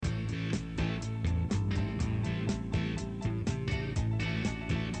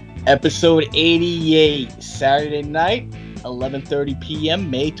Episode 88, Saturday night, 11:30 p.m.,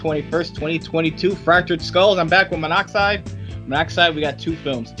 May 21st, 2022. Fractured Skulls. I'm back with Monoxide. Monoxide, we got two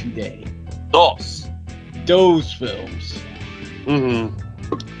films today. Those films.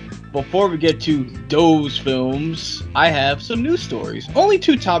 Before we get to those films, I have some news stories. Only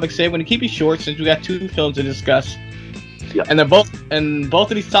two topics today. I'm going to keep it short since we got two films to discuss. Yep. And both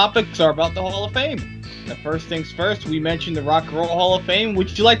of these topics are about the Hall of Fame. The first things first, we mentioned the Rock and Roll Hall of Fame.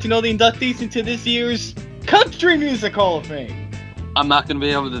 Would you like to know the inductees into this year's Country Music Hall of Fame? I'm not going to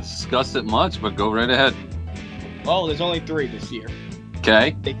be able to discuss it much, but go right ahead. Well, there's only three this year.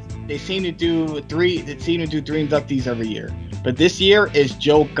 Okay. They seem to do three. They seem to do three inductees every year. But this year is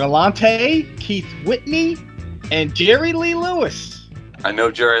Joe Galante, Keith Whitney, and Jerry Lee Lewis. I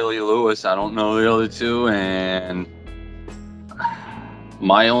know Jerry Lee Lewis. I don't know the other two, and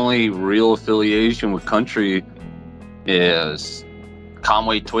my only real affiliation with country is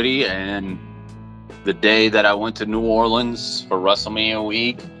Conway Twitty, and the day that I went to New Orleans for WrestleMania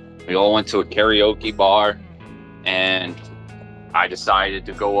week, we all went to a karaoke bar, and I decided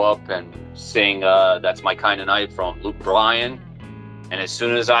to go up and sing That's My Kind of Night from Luke Bryan. And as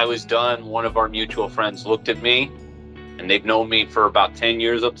soon as I was done, one of our mutual friends looked at me, and they've known me for about 10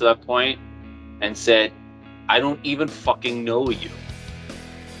 years up to that point, and said, "I don't even fucking know you."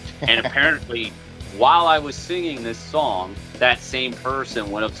 And apparently, while I was singing this song, that same person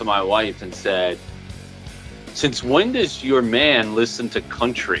went up to my wife and said, "Since when does your man listen to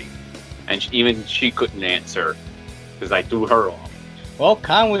country?" And even she couldn't answer because I threw her off. Well,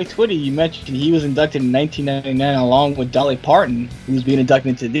 Conway Twitty, you mentioned he was inducted in 1999 along with Dolly Parton, who's being inducted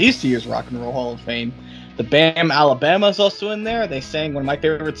into this year's Rock and Roll Hall of Fame. The Bam Alabama is also in there. They sang one of my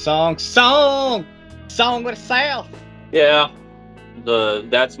favorite songs, Song with the South. Yeah,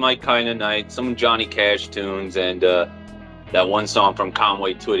 That's My Kind of Night, some Johnny Cash tunes, and that one song from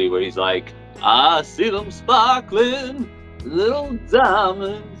Conway Twitty where he's like, "I see them sparkling little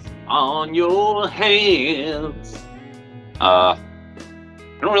diamonds on your hands." I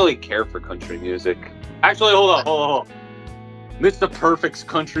don't really care for country music. Actually, hold on. Mr. Perfect's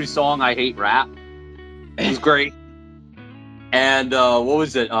country song, I Hate Rap. It was great. And what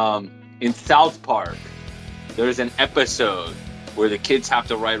was it? In South Park, there's an episode where the kids have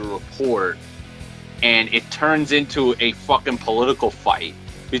to write a report, and it turns into a fucking political fight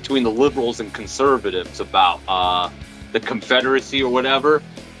between the liberals and conservatives about the Confederacy or whatever.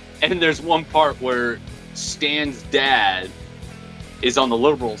 And there's one part where Stan's dad is on the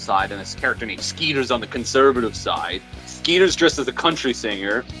liberal side, and this character named Skeeter's on the conservative side. Skeeter's dressed as a country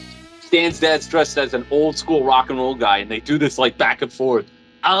singer. Stan's dad's dressed as an old school rock and roll guy, and they do this like back and forth.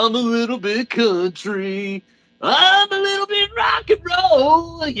 I'm a little bit country. I'm a little bit rock and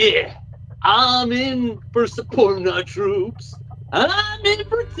roll. Yeah. I'm in for supporting our troops. I'm in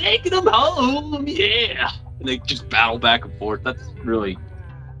for taking them home. Yeah. And they just battle back and forth. That's really...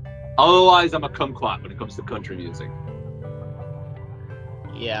 Otherwise, I'm a kumquat when it comes to country music.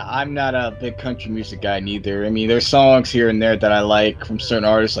 Yeah, I'm not a big country music guy neither. I mean, there's songs here and there that I like from certain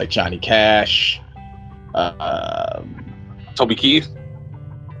artists like Johnny Cash. Toby Keith?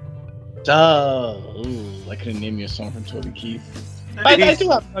 I couldn't name you a song from Toby Keith.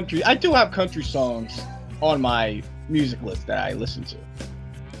 I do have country songs on my music list that I listen to.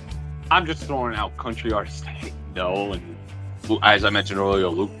 I'm just throwing out country artists I know, and as I mentioned earlier,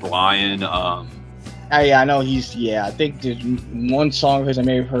 Luke Bryan. I know I think there's one song of his I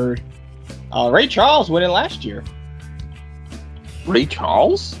may have heard. Ray Charles went in last year. Ray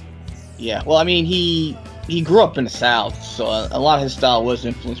Charles? Yeah, well, I mean, he grew up in the South, so a lot of his style was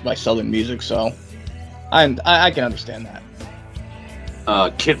influenced by Southern music, so I can understand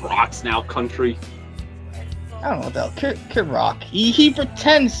that. Kid Rock's now country. I don't know what the hell. Kid Rock. He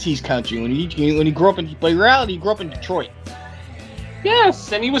pretends he's country when he grew up but in reality, he grew up in Detroit.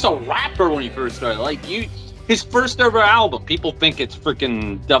 Yes, and he was a rapper when he first started. His first ever album, people think it's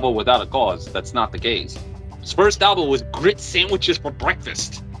freaking Devil Without a Cause. That's not the case. His first album was Grit Sandwiches for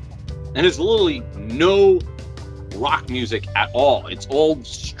Breakfast. And there's literally no rock music at all. It's all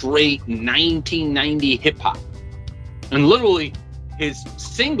straight 1990 hip-hop. And literally, his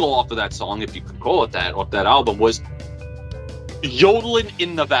single off of that song, if you could call it that, off that album, was Yodeling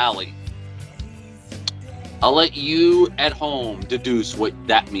in the Valley. I'll let you at home deduce what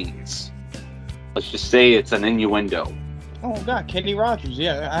that means. Let's just say it's an innuendo. Oh God, Kenny Rogers.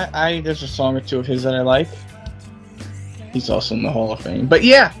 Yeah, there's a song or two of his that I like. He's also in the Hall of Fame. But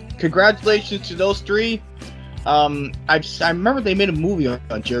yeah, congratulations to those three. I remember they made a movie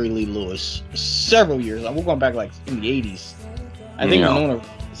on Jerry Lee Lewis several years. We're going back like in the 80s. I think Winona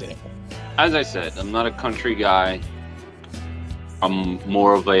was in it. As I said, I'm not a country guy. I'm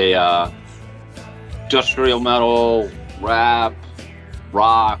more of a industrial metal, rap,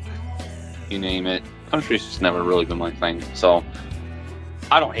 rock, you name it. Country's just never really been my thing, so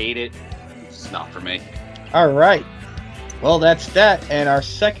I don't hate it. It's not for me. All right. Well, that's that. And our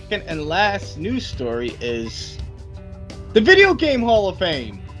second and last news story is the Video Game Hall of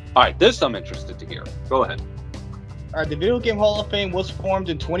Fame. All right, this I'm interested to hear. Go ahead. All right, the Video Game Hall of Fame was formed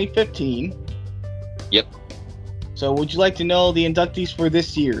in 2015. Yep. So would you like to know the inductees for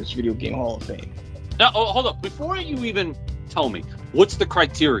this year's Video Game Hall of Fame? Now, hold up. Before you even tell me, what's the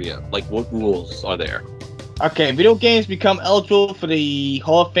criteria? Like, what rules are there? Okay, video games become eligible for the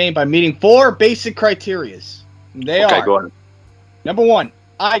Hall of Fame by meeting 4 basic criterias. They are, go ahead. Number 1,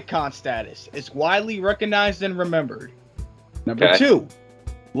 icon status. Is widely recognized and remembered. Number 2,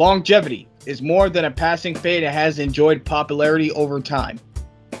 longevity. Is more than a passing fad and has enjoyed popularity over time.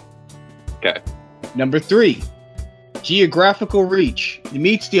 Okay. Number 3, geographical reach. It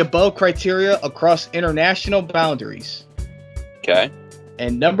meets the above criteria across international boundaries. Okay.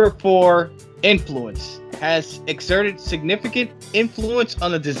 And number 4, influence. Has exerted significant influence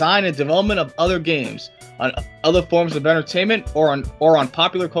on the design and development of other games, on other forms of entertainment, or on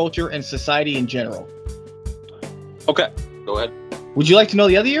popular culture and society in general. Okay, go ahead. Would you like to know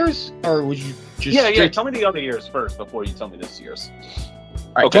the other years, or would you just... Yeah, tell me the other years first before you tell me this year's.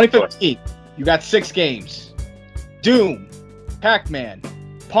 All right, 2015, you got 6 games. Doom, Pac-Man,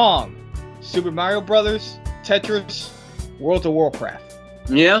 Pong, Super Mario Brothers, Tetris, World of Warcraft.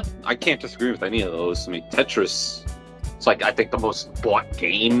 Yeah, I can't disagree with any of those. I mean, Tetris, it's like, I think the most bought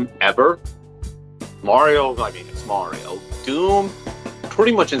game ever. Mario, I mean, it's Mario. Doom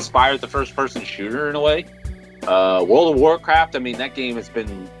pretty much inspired the first-person shooter in a way. World of Warcraft, I mean, that game has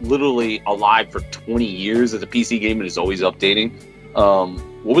been literally alive for 20 years as a PC game and is always updating.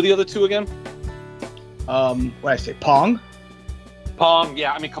 What were the other 2 again? What did I say? Pong? Pong,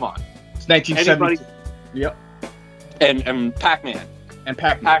 yeah, I mean, come on. It's 1970. Yep. And Pac-Man. And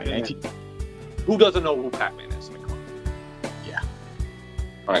Pac-Man. Who doesn't know who Pac-Man is? I mean, come on. Yeah.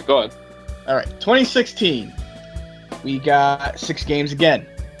 All right, go ahead. All right, 2016. We got 6 games again.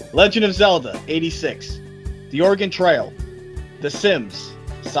 Legend of Zelda, 86. The Oregon Trail. The Sims.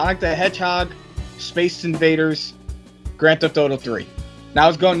 Sonic the Hedgehog. Space Invaders. Grand Theft Auto 3.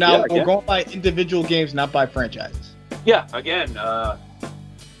 We're going by individual games, not by franchises. Yeah, again,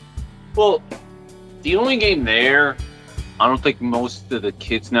 well, the only game there, I don't think most of the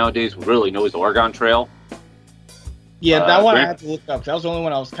kids nowadays really know is Oregon Trail. Yeah, that one I had to look up. That was the only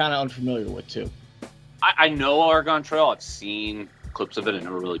one I was kind of unfamiliar with, too. I know Oregon Trail. I've seen clips of it. I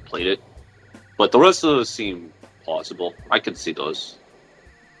never really played it. But the rest of those seem plausible. I can see those.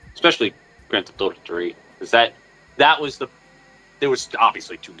 Especially Grand Theft Auto 3. Because that was there was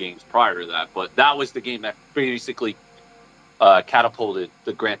obviously 2 games prior to that, but that was the game that basically catapulted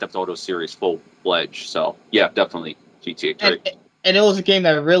the Grand Theft Auto series full-fledged. So, yeah, definitely GTA 3. And it was a game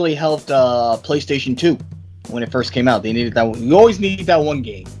that really helped PlayStation 2 when it first came out. They needed that one. You always need that one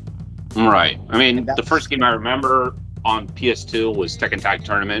game. Right. I mean, the first game I remember on PS2 was Tekken Tag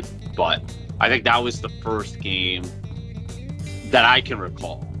Tournament, but I think that was the first game that I can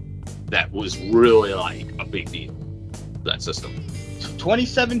recall that was really like a big deal, that system.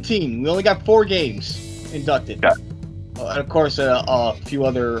 2017, we only got 4 games inducted. Yeah. And of course, a few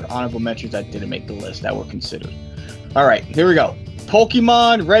other honorable mentions that didn't make the list that were considered. All right, here we go.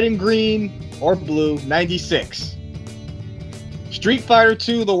 Pokemon Red and Green or Blue, 96. Street Fighter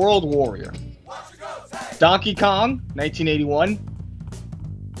II: The World Warrior. Donkey Kong, 1981.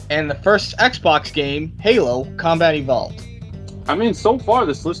 And the first Xbox game, Halo: Combat Evolved. I mean, so far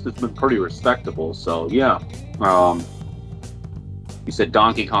this list has been pretty respectable. So yeah, you said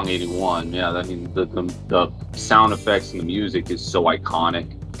Donkey Kong 81. Yeah, I mean the sound effects and the music is so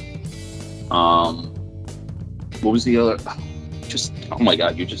iconic. What was the other? Oh my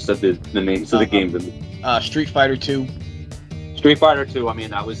God! You just said the names of the games. Street Fighter II. Street Fighter 2. I mean,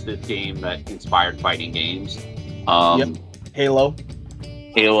 that was the game that inspired fighting games. Yep. Halo.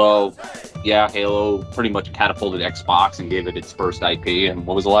 Yeah, Halo pretty much catapulted Xbox and gave it its first IP. And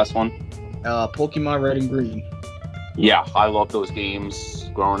what was the last one? Pokemon Red and Green. Yeah, I love those games.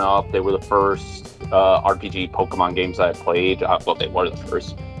 Growing up, they were the first RPG Pokemon games I played. Well, they were the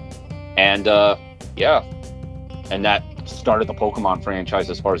first. And yeah, and that started the Pokemon franchise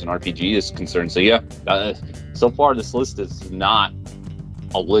as far as an RPG is concerned. So yeah, so far this list is not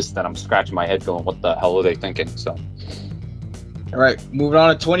a list that I'm scratching my head going, what the hell are they thinking? So. All right, moving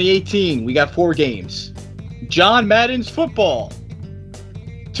on to 2018. We got 4 games. John Madden's Football,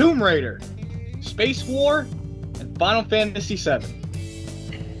 Tomb Raider, Space War, and Final Fantasy VII.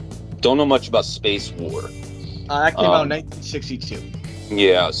 Don't know much about Space War. That came out in 1962.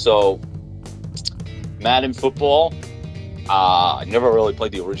 Yeah, so Madden football. I never really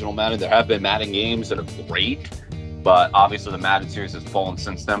played the original Madden. There have been Madden games that are great, but obviously the Madden series has fallen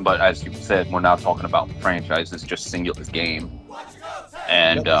since then. But as you said, we're not talking about franchise. It's just singular game.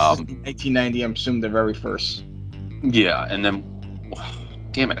 And This is 1990, I'm assuming the very first. yeah, and then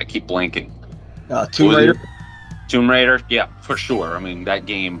damn it, I keep blanking. Tomb Raider. Tomb Raider, yeah, for sure. I mean, that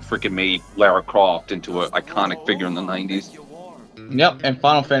game freaking made Lara Croft into an iconic figure in the 90s. Yep, and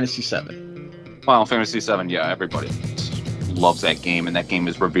Final Fantasy VII. Final Fantasy VII, yeah, everybody loves that game, and that game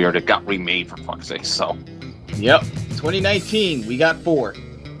is revered. It got remade, for fuck's sake, so. Yep, 2019, we got 4. Okay.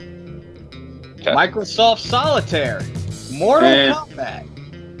 Microsoft Solitaire, Mortal Kombat.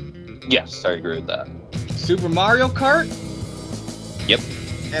 Yes, I agree with that. Super Mario Kart. Yep.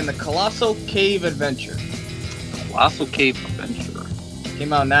 And the Colossal Cave Adventure. Colossal Cave Adventure.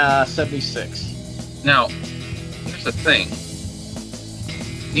 Came out in 76. Now, here's the thing.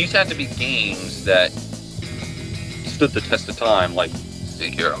 These had to be games that stood the test of time. Like, see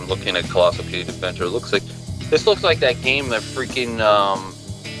here, I'm looking at Colossal Cave Adventure. This looks like that game that freaking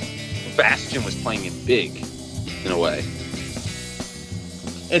Bastion was playing in Big, in a way.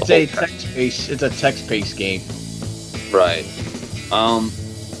 It's a text-based game. Right. I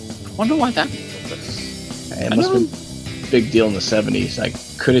wonder why that was. It must have been a big deal in the 70s. I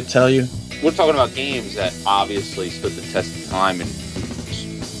couldn't tell you. We're talking about games that obviously stood the test of time and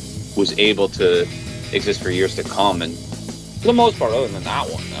was able to exist for years to come. And for the most part, other than that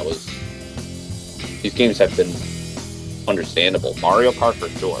one, these games have been understandable. Mario Kart for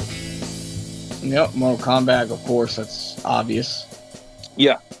sure. Yep, Mortal Kombat, of course, that's obvious.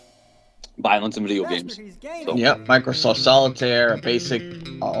 Yeah. Violence in video games. So. Yep, Microsoft Solitaire, a basic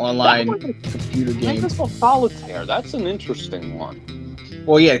online computer game. Microsoft Solitaire, that's an interesting one.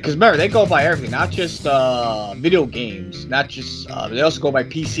 Well, yeah, because remember, they go by everything, not just video games, not just, they also go by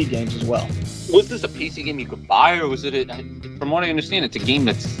PC games as well. Was this a PC game you could buy, or was it, from what I understand, it's a game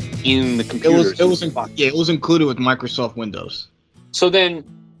that's in the computer? It was included with Microsoft Windows. So then,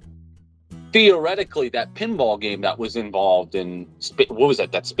 theoretically, that pinball game that was involved in, what was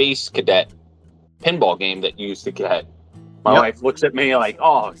that Space Cadet pinball game that you used to get? My wife looks at me like,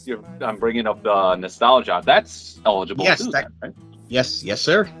 oh, I'm bringing up nostalgia. That's eligible too, right? Yes,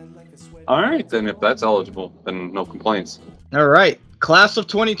 sir. All right, then if that's eligible, then no complaints. All right, Class of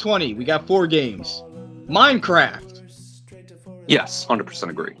 2020, we got 4 games. Minecraft. Yes, 100%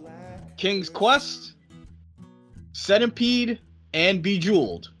 agree. King's Quest, Centipede, and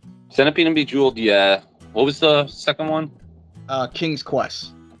Bejeweled. Centipede and Bejeweled, yeah. What was the second one? King's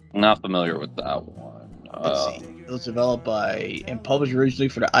Quest. Not familiar with that one. Let's see. It was developed by and published originally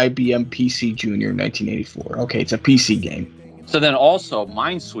for the IBM PC Junior in 1984. Okay, it's a PC game. So then also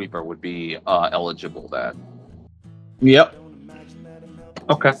Minesweeper would be eligible then. Yep.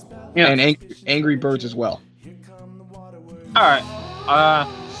 Okay. Yeah. And Angry Birds as well. All right.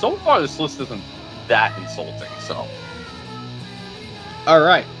 So far this list isn't that insulting, so. All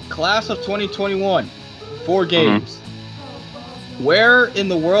right. Class of 2021. 4 games. Mm-hmm. Where in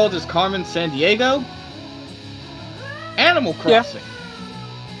the world is Carmen Sandiego? Animal Crossing.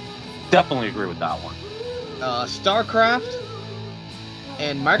 Yeah. Definitely agree with that one. StarCraft.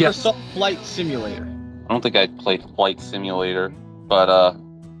 And Microsoft Flight Simulator. I don't think I played Flight Simulator, but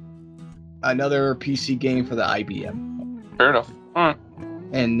another PC game for the IBM. Fair enough. All right.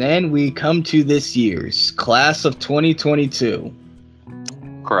 And then we come to this year's Class of 2022.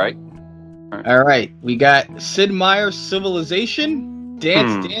 Correct. All right. We got Sid Meier's Civilization,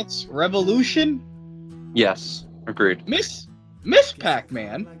 Dance Revolution. Yes, agreed. Miss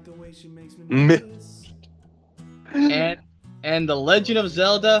Pac-Man. And The Legend of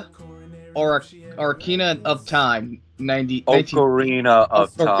Zelda or Ocarina of Time. Ocarina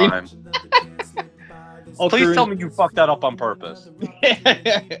of Time. Please tell me you fucked that up on purpose.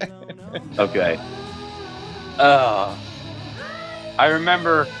 Okay. I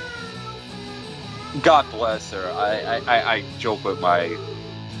remember, God bless her, I joke with my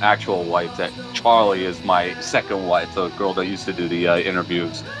actual wife that Charlie is my second wife, the girl that used to do the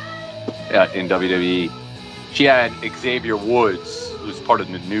interviews in WWE. She had Xavier Woods, who's part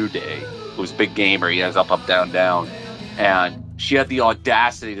of the New Day, who's a big gamer. He has up, down, down. And she had the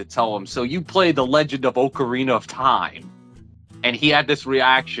audacity to tell him, so you play The Legend of Ocarina of Time. And he had this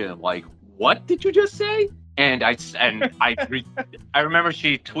reaction like, what did you just say? And I remember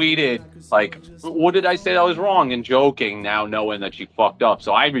she tweeted, like, what did I say that was wrong? And joking, now knowing that she fucked up.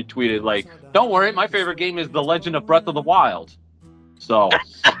 So I retweeted, like, don't worry, my favorite game is The Legend of Breath of the Wild. So...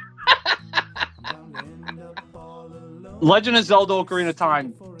 Legend of Zelda Ocarina of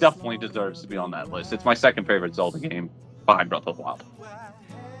Time, definitely deserves to be on that list. It's my second favorite Zelda game behind Breath of the Wild.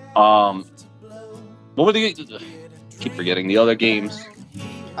 What were the... keep forgetting the other games.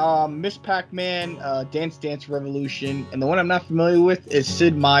 Miss Pac-Man, Dance Dance Revolution, and the one I'm not familiar with is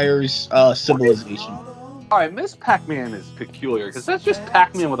Sid Meier's Civilization. Alright, Miss Pac-Man is peculiar, because that's just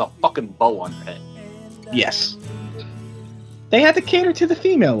Pac-Man with a fucking bow on his head. Yes. They had to cater to the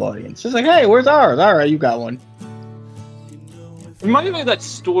female audience. It's like, hey, where's ours? Alright, you got one. Reminded me of that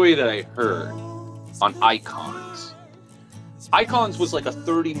story that I heard on Icons. Icons was like a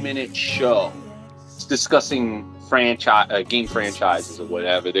 30-minute show discussing game franchises or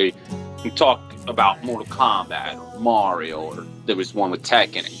whatever. They talk about Mortal Kombat or Mario, or there was one with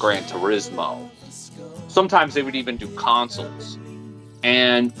Tekken and Gran Turismo. Sometimes they would even do consoles.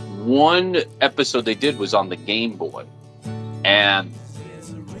 And one episode they did was on the Game Boy. And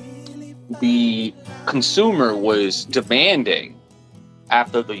the consumer was demanding,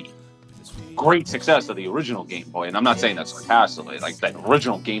 after the great success of the original Game Boy, and I'm not saying that sarcastically, like that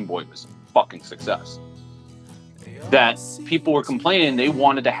original Game Boy was a fucking success, that people were complaining they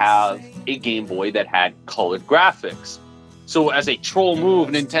wanted to have a Game Boy that had colored graphics. So as a troll move,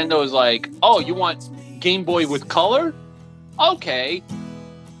 Nintendo was like, oh, you want Game Boy with color? Okay.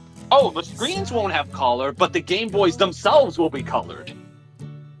 Oh, the screens won't have color, but the Game Boys themselves will be colored.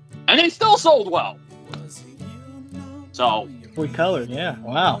 And they still sold well. So... Boy Color, yeah.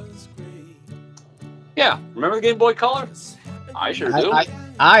 Wow. Yeah, remember the Game Boy Color? I sure do.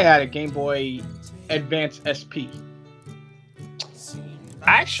 I had a Game Boy Advance SP.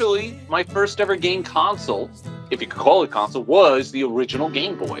 Actually, my first ever game console, if you could call it a console, was the original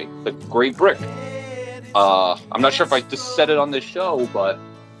Game Boy, the gray brick. I'm not sure if I just said it on this show, but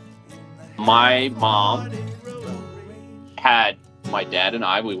my mom had my dad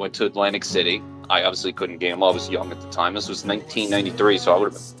and we went to Atlantic City. I obviously couldn't game. I was young at the time. This was 1993, so I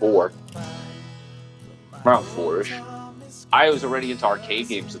would have been 4. Around 4-ish. I was already into arcade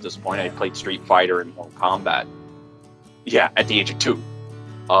games at this point. I played Street Fighter and Mortal Kombat. Yeah, at the age of 2.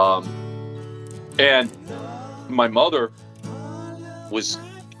 And my mother was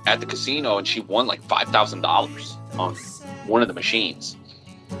at the casino and she won like $5,000 on one of the machines.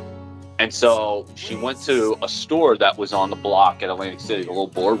 And so she went to a store that was on the block at Atlantic City, the little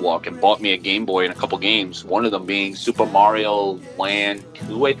boardwalk, and bought me a Game Boy and a couple games. One of them being Super Mario Land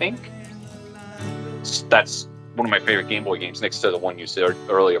 2, I think. That's one of my favorite Game Boy games, next to the one you said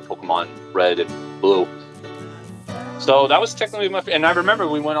earlier, Pokemon Red and Blue. So that was technically my favorite. And I remember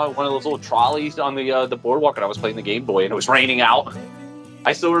we went on one of those little trolleys on the boardwalk, and I was playing the Game Boy, and it was raining out.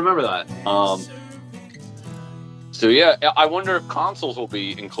 I still remember that. So yeah, I wonder if consoles will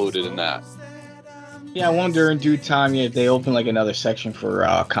be included in that. Yeah, I wonder in due time if they open like another section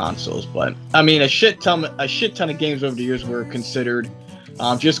for consoles. But I mean, a shit ton of games over the years were considered.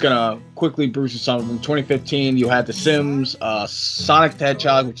 I'm just gonna quickly bruise some of them. 2015, you had The Sims, Sonic the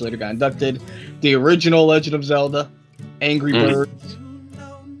Hedgehog, which later got inducted, the original Legend of Zelda, Angry Birds.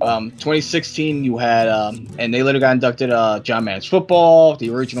 2016, you had, and they later got inducted, John Madden's Football, the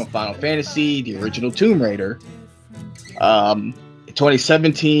original Final Fantasy, the original Tomb Raider.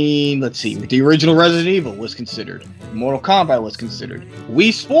 2017, let's see, the original Resident Evil was considered. Mortal Kombat was considered.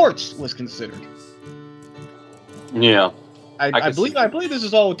 Wii Sports was considered. Yeah. I believe this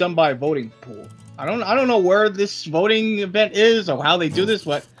is all done by a voting pool. I don't know where this voting event is or how they do this,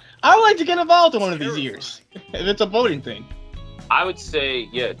 but I would like to get involved in one of these years if it's a voting thing. I would say,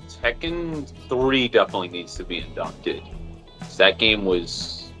 yeah, Tekken 3 definitely needs to be inducted. That game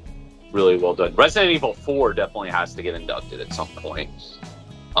was really well done. Resident Evil 4 definitely has to get inducted at some point.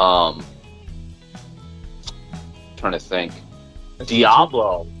 Trying to think.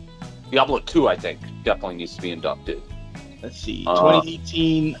 Diablo 2, I think, definitely needs to be inducted. Let's see.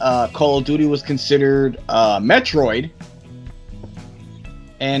 2018, Call of Duty was considered, Metroid,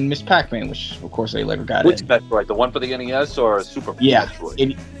 and Miss Pac-Man, which of course they later got. Which Metroid? The one for the NES or Super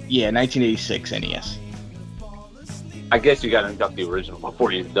Metroid? 1986 NES. I guess you got to induct the original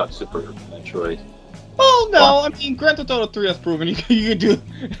before you induct Super Metroid. Oh no! I mean, Grand Theft Auto 3 has proven you can do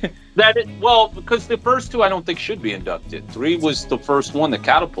that. Well, because the first 2 I don't think should be inducted. 3 was the first one that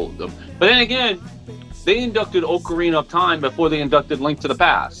catapulted them. But then again, they inducted Ocarina of Time before they inducted Link to the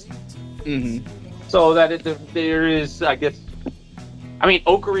Past. Mm-hmm. So that there is, I guess. I mean,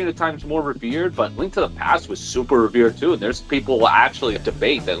 Ocarina of Time is more revered, but Link to the Past was super revered too. And there's people who actually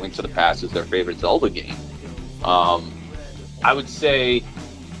debate that Link to the Past is their favorite Zelda game. I would say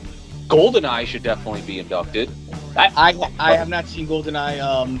GoldenEye should definitely be inducted. I have not seen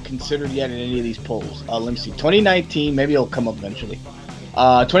GoldenEye considered yet in any of these polls. Let me see. 2019, maybe it'll come up eventually.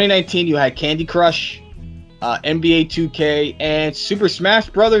 2019, you had Candy Crush, NBA 2K, and Super Smash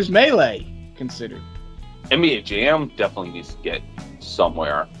Brothers Melee considered. NBA Jam definitely needs to get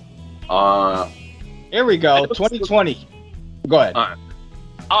somewhere. Here we go, 2020. Go ahead. Oh,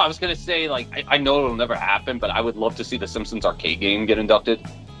 I was gonna say, like, I know it'll never happen, but I would love to see the Simpsons arcade game get inducted.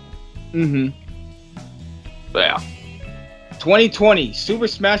 Mm-hmm. But yeah. 2020, Super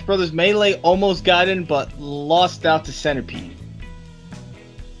Smash Brothers Melee almost got in, but lost out to Centipede.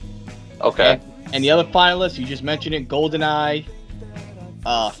 Okay. And the other finalists, you just mentioned it, GoldenEye,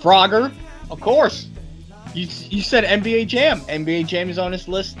 Frogger, of course. You said NBA Jam. NBA Jam is on this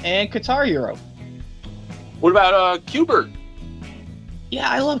list, and Guitar Hero. What about Qbert? Yeah,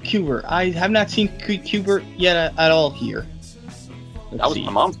 I love Qbert. I have not seen Qbert yet at all here. That was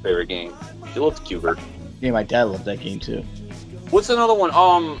my mom's favorite game. She loves Qbert. Yeah, my dad loved that game too. What's another one?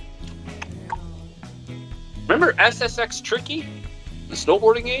 Remember SSX Tricky? The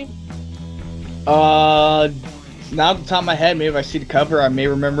snowboarding game? Not off the top of my head. Maybe if I see the cover, I may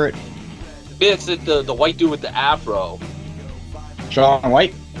remember it. Yeah, it's the white dude with the afro. Shaun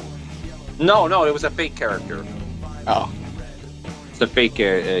White? No, it was a fake character. Oh. It's a fake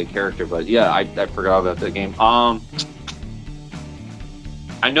character, but yeah, I forgot about that game.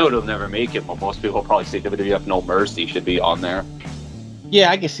 I know it'll never make it, but most people probably say WWF No Mercy should be on there. Yeah,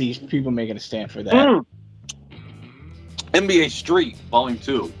 I can see people making a stand for that. NBA Street Volume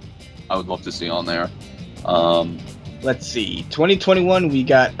 2, I would love to see on there. Let's see. 2021, we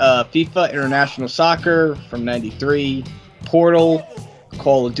got FIFA International Soccer from 93, Portal,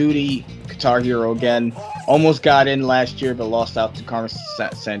 Call of Duty, Guitar Hero again. Almost got in last year, but lost out to Carmen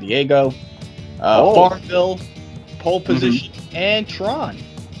San Diego. Farmville, Pole Position, and Tron.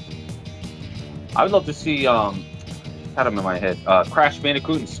 I would love to see, had them in my head, Crash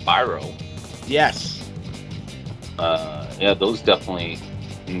Bandicoot and Spyro. Yes. Yeah, those definitely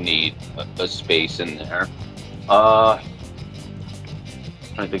need a space in there. Trying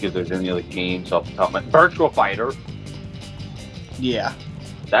to think if there's any other games off the top of my... Virtua Fighter. Yeah.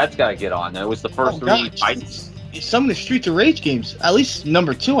 That's got to get on there. It was the first three fights. Some of the Streets of Rage games, at least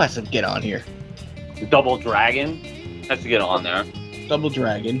number 2 has to get on here. Double Dragon has to get on there. Double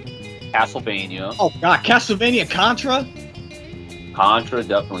Dragon. Castlevania. Oh god, Castlevania Contra? Contra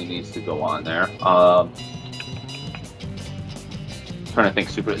definitely needs to go on there. Trying to think,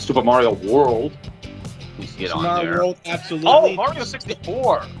 Super Mario World needs to get on Mario there. World, absolutely. Oh, Mario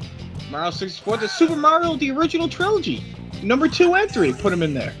 64. Mario 64, the Super Mario, the original trilogy. Number 2 entry, put him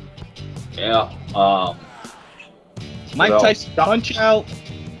in there. Yeah. Mike Tyson Punch Out.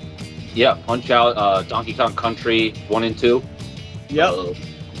 Yeah, Punch Out, Donkey Kong Country 1 and 2. Yep.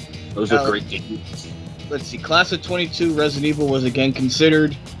 Those are great games. Let's see, Class of 22, Resident Evil was again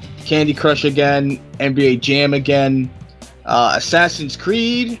considered. Candy Crush again. NBA Jam again. Assassin's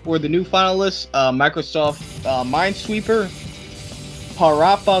Creed were the new finalists. Microsoft Minesweeper.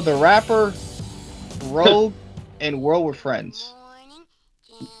 Parappa the Rapper. Rogue. And World with Friends.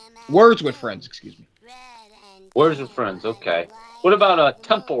 Words with Friends, excuse me. Words with Friends, okay. What about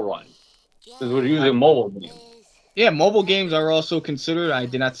Temple Run? Because we're using mobile games. Yeah, mobile games are also considered. I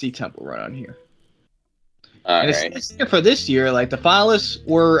did not see Temple Run on here. All right. It's for this year, like the finalists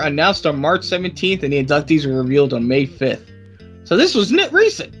were announced on March 17th and the inductees were revealed on May 5th. So this was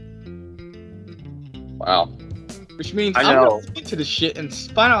recent. Wow. Which means I I'm know. going to look into this shit and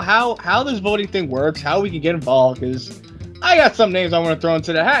find out how this voting thing works, how we can get involved, because I got some names I want to throw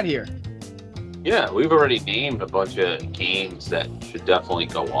into the hat here. Yeah, we've already named a bunch of games that should definitely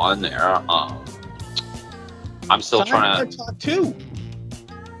go on there. I'm still trying to... Sonic the Hedgehog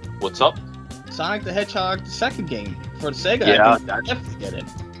 2. What's up? Sonic the Hedgehog, the second game for the Sega. Yeah, I think definitely get in.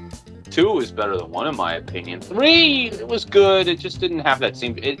 2 is better than 1 in my opinion. 3, it was good. It just didn't have that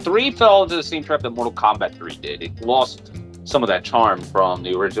same... 3 fell into the same trap that Mortal Kombat 3 did. It lost some of that charm from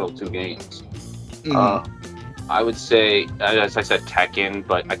the original 2 games. I would say, as I said, Tekken,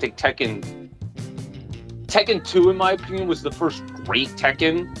 but I think Tekken 2, in my opinion, was the first great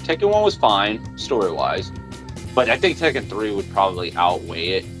Tekken. Tekken 1 was fine, story-wise. But I think Tekken 3 would probably outweigh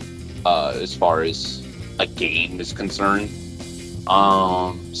it as far as a game is concerned.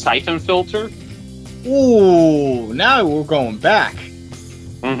 Siphon Filter. Ooh, now we're going back.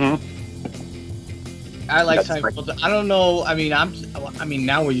 Mm-hmm. I like That's Siphon right. Filter. I don't know. I mean,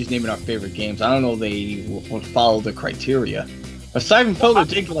 now we're just naming our favorite games. I don't know if they would follow the criteria. But Siphon Filter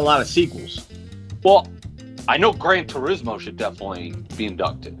did get a lot of sequels. Well, I know Gran Turismo should definitely be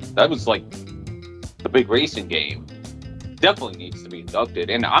inducted. That was like the big racing game. Definitely needs to be inducted.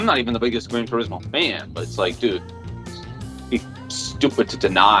 And I'm not even the biggest Gran Turismo fan, but it's like, dude, it's stupid to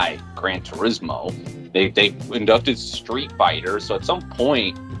deny Gran Turismo. They inducted Street Fighter, so at some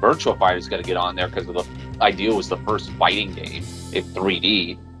point, Virtua Fighter's got to get on there because of the idea was the first fighting game in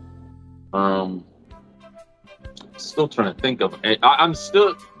 3D. Still trying to think of it. I'm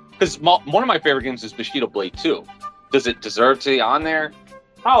still, because one of my favorite games is Bushido Blade 2. Does it deserve to be on there?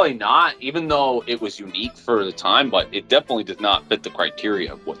 Probably not, even though it was unique for the time, but it definitely does not fit the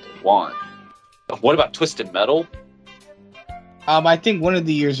criteria of what they want. What about Twisted Metal? I think one of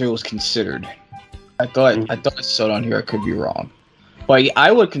the years it was considered. I thought I saw it on here. I could be wrong, but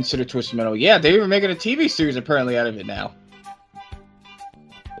I would consider Twisted Metal. Yeah, they were making a TV series apparently out of it now.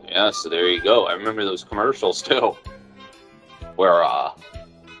 Yeah, so there you go. I remember those commercials too, where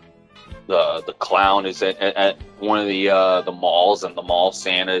the clown is at one of the malls, and the mall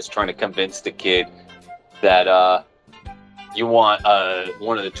Santa is trying to convince the kid that you want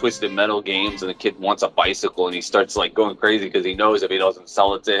one of the Twisted Metal games, and the kid wants a bicycle, and he starts like going crazy because he knows if he doesn't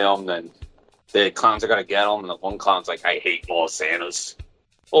sell it to him, then the clowns are gonna get him. And the one clown's like, "I hate mall Santas."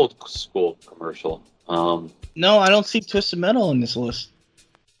 Old school commercial. No, I don't see Twisted Metal on this list.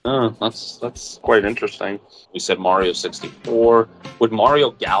 Oh, that's quite interesting. We said Mario 64. Would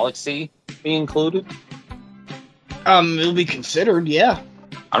Mario Galaxy be included? It'll be considered, yeah.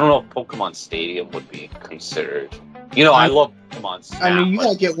 I don't know if Pokemon Stadium would be considered. You know, I love Pokemon Snap. I mean, you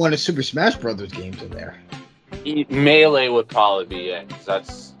gotta get one of Super Smash Brothers games in there. Melee would probably be it, because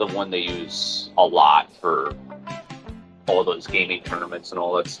that's the one they use a lot for all those gaming tournaments and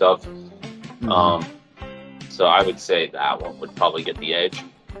all that stuff. Mm-hmm. So I would say that one would probably get the edge.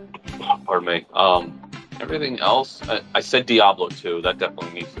 Pardon me. Everything else, I said Diablo 2. That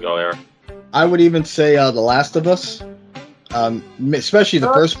definitely needs to go there. I would even say The Last of Us, especially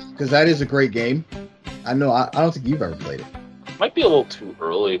the first one, because that is a great game. I know. I don't think you've ever played it. Might be a little too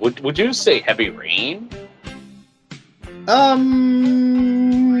early. Would you say Heavy Rain?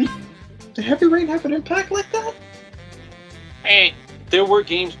 Did Heavy Rain have an impact like that? And there were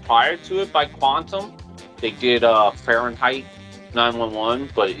games prior to it by Quantum. They did Fahrenheit 911,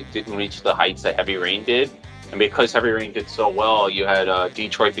 but it didn't reach the heights that Heavy Rain did. And because Heavy Rain did so well, you had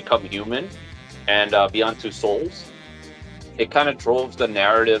Detroit Become Human and Beyond Two Souls. It kind of drove the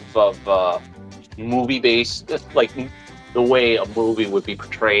narrative of movie-based, like the way a movie would be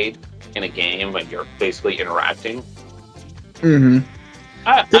portrayed in a game when you're basically interacting. Mm-hmm.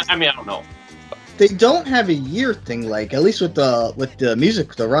 I mean, I don't know. They don't have a year thing, like at least with the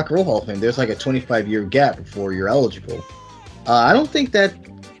music, the Rock and Roll Hall of Fame. There's like a 25-year gap before you're eligible. I don't think that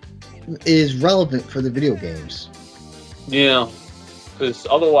is relevant for the video games. Yeah, because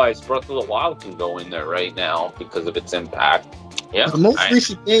otherwise Breath of the Wild can go in there right now because of its impact. Yeah, the most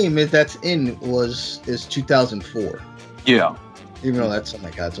recent game that's in is 2004. Yeah, even though that's, oh my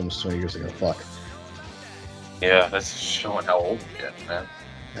god, it's almost 20 years ago. Fuck. Yeah, that's showing how old you get, man.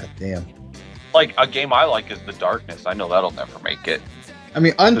 God damn. Like, a game I like is The Darkness. I know that'll never make it. I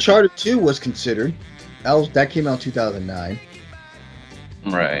mean, Uncharted 2 was considered. That came out in 2009.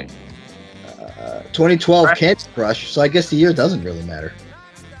 Right. 2012 Candy Crush, so I guess the year doesn't really matter.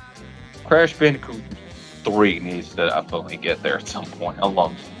 Crash Bandicoot 3 needs to definitely get there at some point.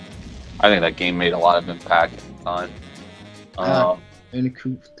 I think that game made a lot of impact at the time.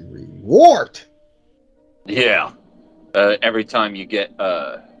 Bandicoot 3. Warped! Yeah. Every time you get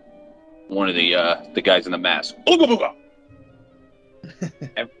one of the guys in the mask. Ooga booga!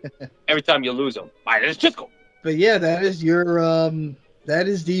 every time you lose them. It's just go. But yeah, that is that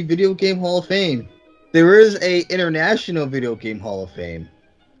is the Video Game Hall of Fame. There is a International Video Game Hall of Fame.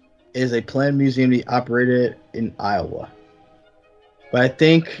 It is a planned museum operated in Iowa. But I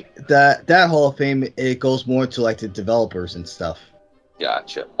think that Hall of Fame, it goes more to like the developers and stuff.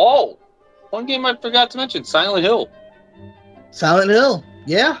 Gotcha. Oh, one game I forgot to mention, Silent Hill. Silent Hill,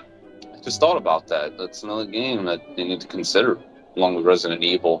 yeah. I just thought about that. That's another game that you need to consider, along with Resident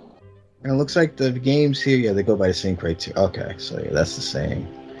Evil. And it looks like the games here, yeah, they go by the same criteria. Okay, so yeah, that's the same.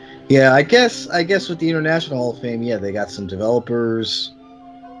 Yeah, I guess with the International Hall of Fame, yeah, they got some developers.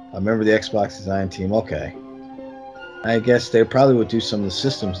 I remember the Xbox design team. Okay. I guess they probably would do some of the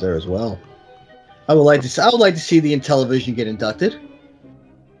systems there as well. I would like to see the Intellivision get inducted.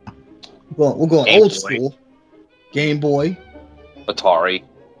 We'll go old school. Game Boy. Atari.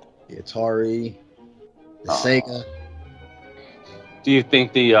 The Atari. The Sega. Do you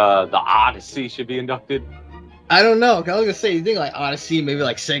think the Odyssey should be inducted? I don't know. I was gonna say, you think like Odyssey, maybe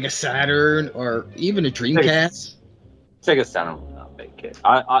like Sega Saturn, or even a Dreamcast. Sega Saturn would not make it.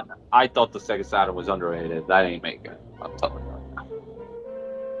 I thought the Sega Saturn was underrated. That ain't make it. I'm telling you right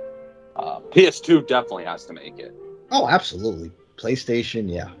now. PS2 definitely has to make it. Oh, absolutely.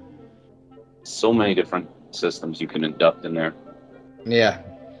 PlayStation, yeah. So many different systems you can induct in there. Yeah,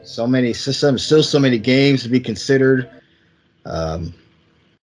 so many systems, still so many games to be considered.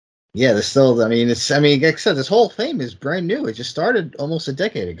 Yeah, there's still. I mean, it's. I mean, like I said, this whole thing is brand new. It just started almost a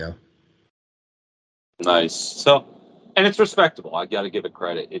decade ago. Nice. So, and it's respectable. I got to give it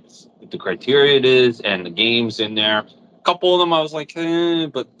credit. It's the criteria it is, and the games in there. A couple of them I was like,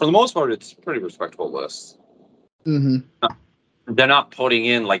 but for the most part, it's a pretty respectable list. Mm-hmm. They're not putting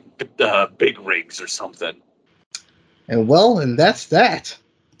in like big rigs or something. And that's that.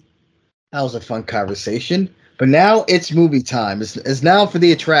 That was a fun conversation. But now it's movie time. It's now for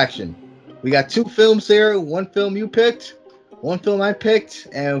the attraction. We got 2 films here. 1 film you picked, 1 film I picked.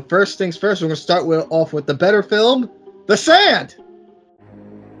 And first things first, we're going to start off with the better film, The Sand.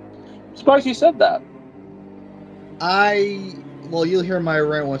 I'm surprised you said that. Well, you'll hear my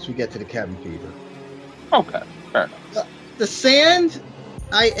rant once we get to the cabin fever. Okay, fair enough. The Sand,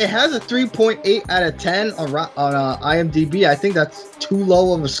 it has a 3.8 out of 10 on IMDb. I think that's too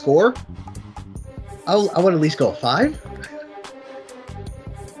low of a score. I would at least go 5.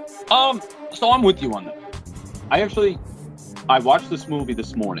 So I'm with you on that. I watched this movie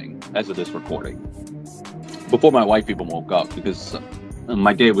this morning as of this recording, before my wife even woke up, because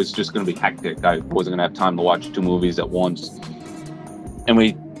my day was just going to be hectic. I wasn't going to have time to watch 2 movies at once, and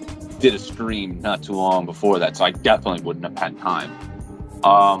we did a stream not too long before that, so I definitely wouldn't have had time.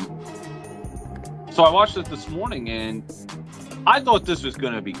 So I watched it this morning, and I thought this was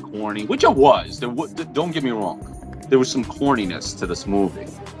going to be corny, which it was. Don't get me wrong. There was some corniness to this movie,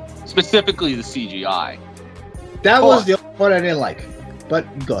 specifically the CGI. That was the only part I didn't like, but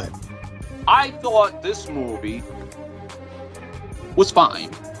go ahead. I thought this movie was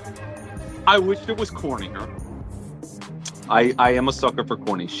fine. I wished it was cornier. I am a sucker for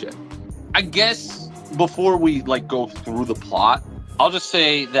corny shit. I guess before we go through the plot, I'll just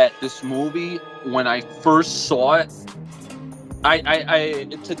say that this movie, when I first saw it,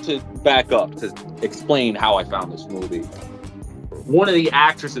 to back up, to explain how I found this movie. One of the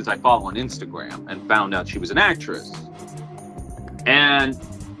actresses I follow on Instagram and found out she was an actress. And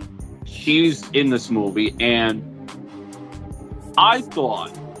she's in this movie, and I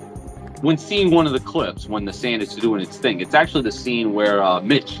thought, when seeing one of the clips, when the sand is doing its thing, it's actually the scene where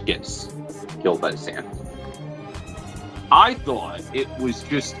Mitch gets killed by the sand. I thought it was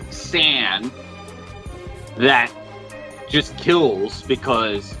just sand that just kills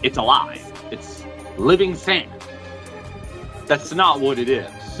because it's alive. It's living sand. That's not what it is.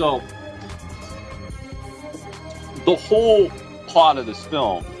 So, the whole plot of this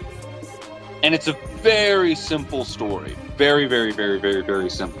film, and it's a very simple story. Very, very, very, very, very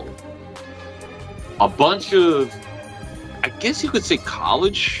simple. A bunch of, I guess you could say,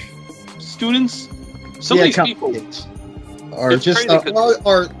 college students. Some of these people kids. Or just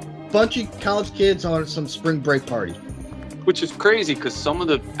or a bunch of college kids on some spring break party. Which is crazy because some of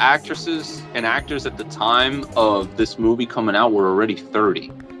the actresses and actors at the time of this movie coming out were already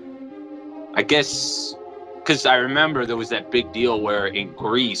 30. I guess because I remember there was that big deal where in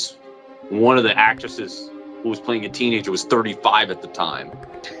Greece, one of the actresses who was playing a teenager was 35 at the time.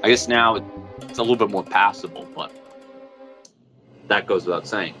 I guess now it's a little bit more passable, but that goes without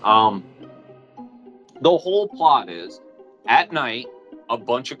saying. The whole plot is, at night, a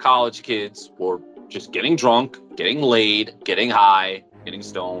bunch of college kids were just getting drunk, getting laid, getting high, getting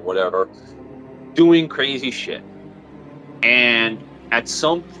stoned, whatever, doing crazy shit. And at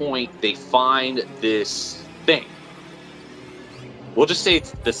some point, they find this thing. We'll just say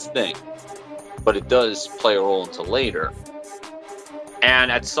it's this thing, but it does play a role until later.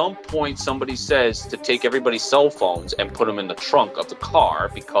 And at some point, somebody says to take everybody's cell phones and put them in the trunk of the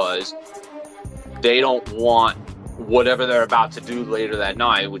car because they don't want whatever they're about to do later that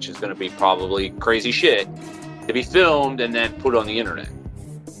night, which is going to be probably crazy shit, to be filmed and then put on the internet.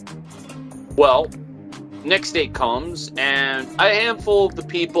 Well, next day comes, and a handful of the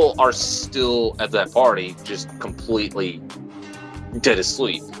people are still at that party, just completely dead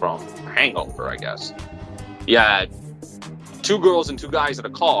asleep from hangover, I guess. You had 2 girls and 2 guys in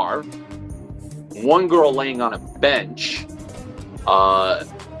a car, 1 girl laying on a bench, a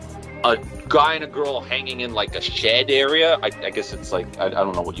guy and a girl hanging in like a shed area. I guess it's like, I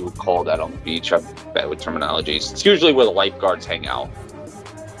don't know what you would call that on the beach. I'm bad with terminologies. It's usually where the lifeguards hang out.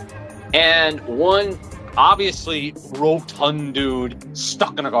 And 1 obviously rotund dude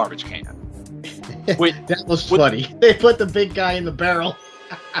stuck in a garbage can. That was funny. They put the big guy in the barrel.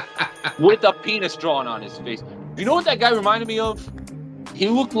 With a penis drawn on his face. You know what that guy reminded me of? He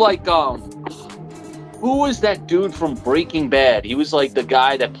looked like, who was that dude from Breaking Bad? He was like the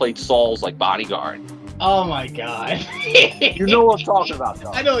guy that played Saul's bodyguard. Oh my god. You know what I'm talking about,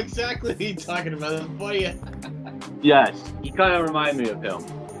 though. I know exactly what you're talking about. Boy, yes, he kind of reminded me of him.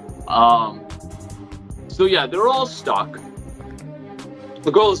 So yeah, they're all stuck.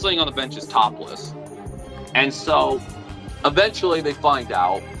 The girl that's laying on the bench is topless. And so, eventually they find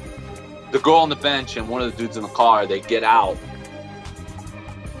out. The girl on the bench and one of the dudes in the car, they get out.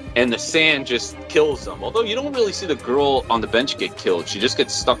 And the sand just kills them. Although you don't really see the girl on the bench get killed. She just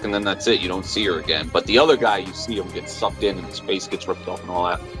gets stuck and then that's it. You don't see her again. But the other guy, you see him get sucked in and his face gets ripped off and all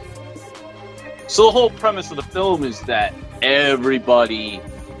that. So the whole premise of the film is that everybody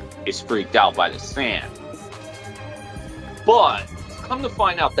is freaked out by the sand. But come to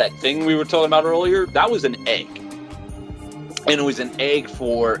find out, that thing we were talking about earlier, that was an egg. And it was an egg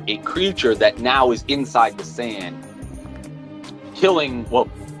for a creature that now is inside the sand, killing, well,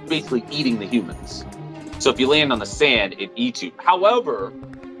 basically eating the humans. So if you land on the sand, it eats you. However,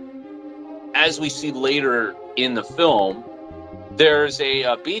 as we see later in the film, there's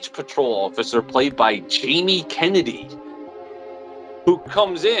a beach patrol officer played by Jamie Kennedy who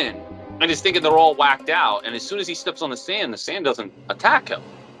comes in and is thinking they're all whacked out. And as soon as he steps on the sand doesn't attack him.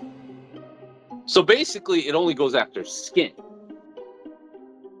 So basically, it only goes after skin.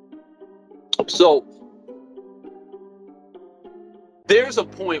 So there's a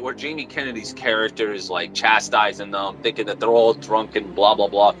point where Jamie Kennedy's character is like chastising them, thinking that they're all drunk and blah, blah,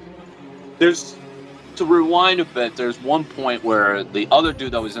 blah. To rewind a bit, there's one point where the other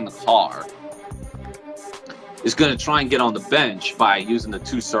dude that was in the car is going to try and get on the bench by using the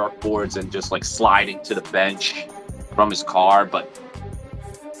two surfboards and just like sliding to the bench from his car. But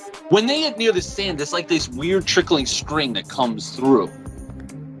when they get near the sand, there's like this weird trickling string that comes through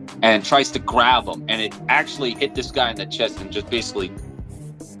and tries to grab him. And it actually hit this guy in the chest and just basically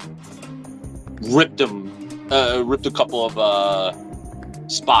ripped a couple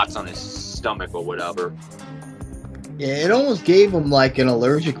of spots on his stomach or whatever. Yeah, it almost gave him like an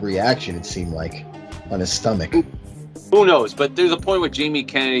allergic reaction, it seemed like, on his stomach. Who knows? But there's a point with Jamie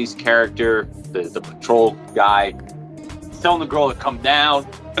Kennedy's character, the patrol guy, telling the girl to come down.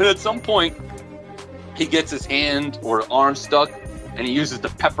 And at some point, he gets his hand or arm stuck, and he uses the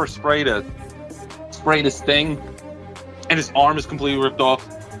pepper spray to spray this thing, and his arm is completely ripped off.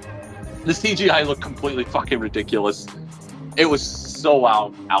 The CGI looked completely fucking ridiculous. It was so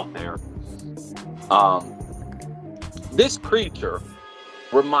out there. This creature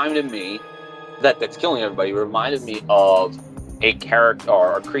reminded me that's killing everybody. Reminded me of a character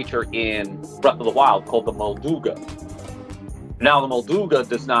or a creature in Breath of the Wild called the Molduga. Now the Molduga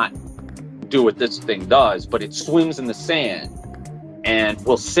does not do what this thing does, but it swims in the sand and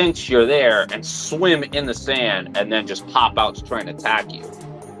will sense you're there and swim in the sand and then just pop out to try and attack you.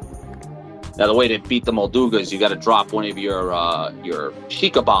 Now the way to beat the Molduga is you got to drop one of your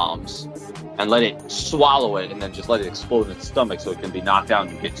Sheikah bombs and let it swallow it and then just let it explode in its stomach so it can be knocked out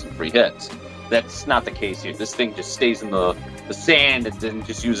and you get some free hits. That's not the case here. This thing just stays in the sand and then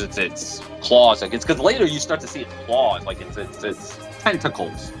just uses its claws. Like, it's because later you start to see its claws, like its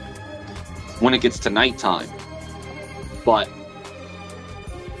tentacles when it gets to nighttime. But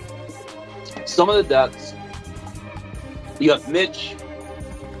some of the deaths, you have Mitch,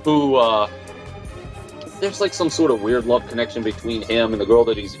 who there's like some sort of weird love connection between him and the girl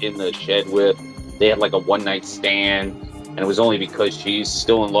that he's in the shed with. They had like a one-night stand, and it was only because she's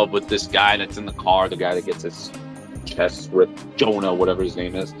still in love with this guy that's in the car, the guy that gets his chest ripped, Jonah, whatever his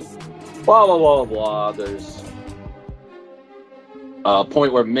name is. Blah, blah, blah, blah. There's a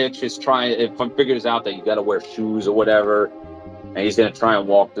point where Mitch is figures out that you got to wear shoes or whatever, and he's going to try and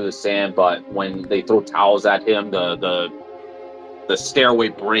walk through the sand, but when they throw towels at him, the stairway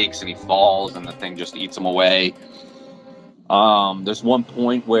breaks and he falls and the thing just eats him away. There's one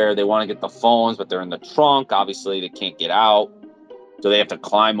point where they want to get the phones, but they're in the trunk. Obviously, they can't get out. So they have to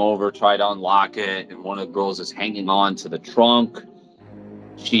climb over, try to unlock it. And one of the girls is hanging on to the trunk.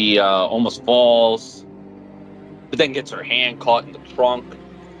 She almost falls, but then gets her hand caught in the trunk.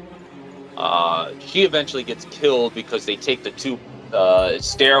 She eventually gets killed because they take the two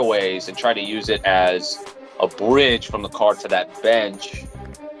stairways and try to use it as a bridge from the car to that bench.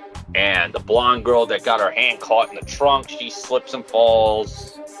 And the blonde girl that got her hand caught in the trunk, she slips and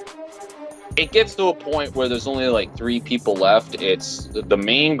falls. It gets to a point where there's only like 3 people left. It's the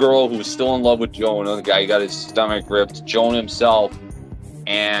main girl who's still in love with Jonah, the guy who got his stomach ripped, Jonah himself,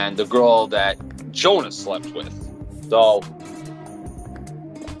 and the girl that Jonah slept with. So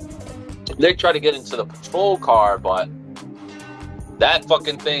they try to get into the patrol car, but that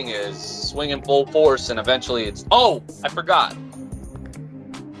fucking thing is swinging full force, and eventually it's... Oh, I forgot.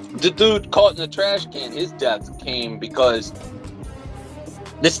 The dude caught in the trash can, his death came because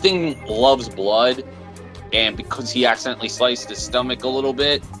this thing loves blood, and because he accidentally sliced his stomach a little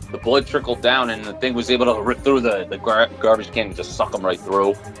bit, the blood trickled down, and the thing was able to rip through the garbage can and just suck him right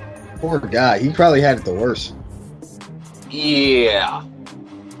through. Poor guy. He probably had it the worst. Yeah.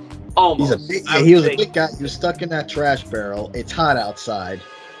 Almost. He was a big guy. He was stuck in that trash barrel. It's hot outside,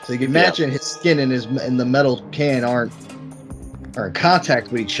 so you can imagine his skin and the metal can are in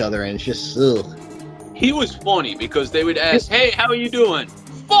contact with each other, and it's just ugh. He was funny because they would ask, "Hey, how are you doing?"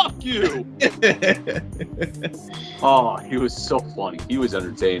 "Fuck you." Oh, he was so funny. He was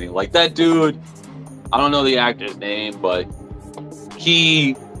entertaining. Like that dude, I don't know the actor's name, but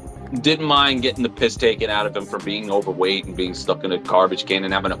he didn't mind getting the piss taken out of him for being overweight and being stuck in a garbage can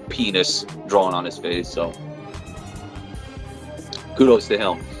and having a penis drawn on his face. So kudos to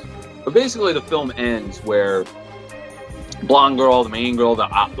him. But basically the film ends where blonde girl, the main girl,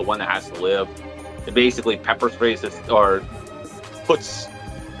 the one that has to live, it basically pepper sprays this, or puts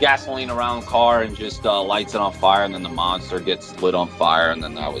gasoline around the car and just lights it on fire, and then the monster gets lit on fire, and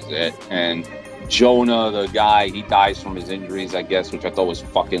then that was it. And Jonah, the guy, he dies from his injuries, I guess, which I thought was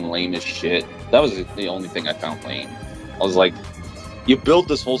fucking lame as shit. That was the only thing I found lame. I was like, you built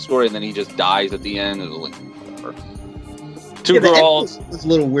this whole story and then he just dies at the end. It was like, whatever. Two girls. It's a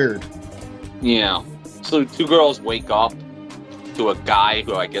little weird. Yeah. So 2 girls wake up to a guy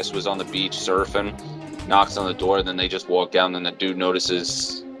who I guess was on the beach surfing, knocks on the door, and then they just walk down, and the dude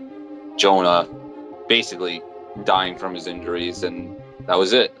notices Jonah basically dying from his injuries, and that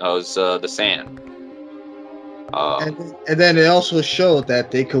was it. That was the sand. And then it also showed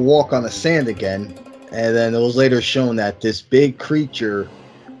that they could walk on the sand again. And then it was later shown that this big creature,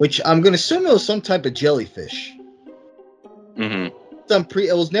 which I'm going to assume it was some type of jellyfish. Mm-hmm.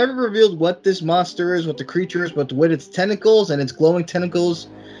 It was never revealed what this monster is, what the creature is, but with its tentacles and its glowing tentacles,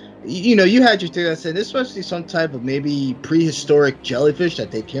 you know, you had your theory that said this must be some type of maybe prehistoric jellyfish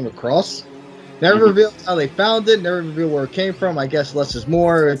that they came across. Never revealed how they found it, never revealed where it came from. I guess less is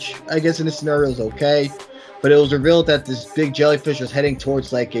more, which I guess in this scenario is okay. But it was revealed that this big jellyfish was heading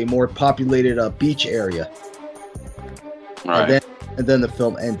towards like a more populated beach area. Right. And then the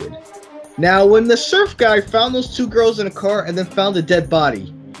film ended. Now, when the surf guy found those 2 girls in a car and then found a dead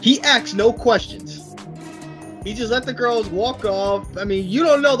body, he asked no questions. He just let the girls walk off. I mean, you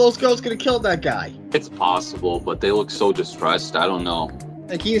don't know those girls could have killed that guy. It's possible, but they look so distressed. I don't know.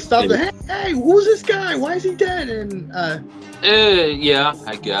 Like he stopped. Hey, who's this guy? Why is he dead? And yeah,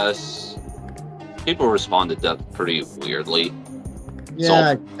 I guess people respond to death pretty weirdly.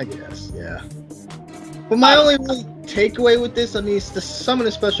 Yeah, so, I guess. Yeah. But my only really takeaway with this, I mean, some of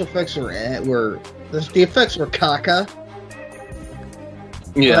the special effects were the effects were caca.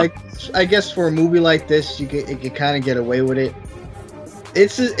 Yeah. Like, I guess for a movie like this, you could kind of get away with it.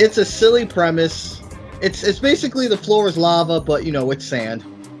 It's a silly premise. It's basically the floor is lava, but you know it's sand.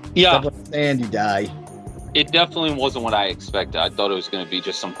 Yeah. Sand, you die. It definitely wasn't what I expected. I thought it was going to be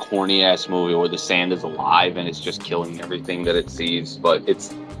just some corny ass movie where the sand is alive and it's just killing everything that it sees, but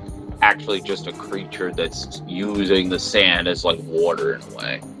it's actually just a creature that's using the sand as like water in a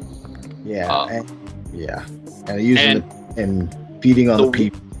way. Yeah. And using it and feeding on the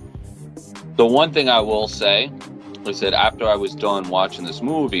people. The one thing I will say is that after I was done watching this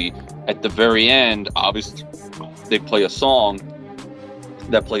movie, at the very end, obviously, they play a song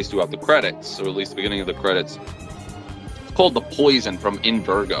that plays throughout the credits, or at least the beginning of the credits. It's called The Poison from In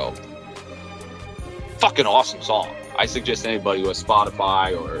Virgo. Fucking awesome song. I suggest anybody who has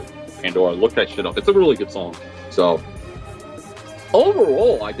Spotify or Pandora, look that shit up. It's a really good song. So,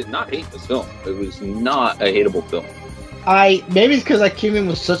 overall, I did not hate this film. It was not a hateable film. Maybe it's because I came in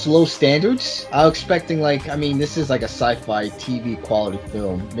with such low standards. I was expecting this is like a sci-fi TV quality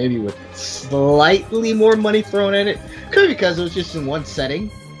film, maybe with slightly more money thrown at it. Could be because it was just in one setting,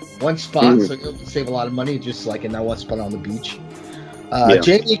 one spot, so you could save a lot of money just like in that one spot on the beach.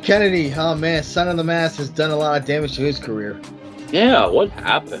 Jamie Kennedy, oh man, Son of the Mask has done a lot of damage to his career. Yeah, what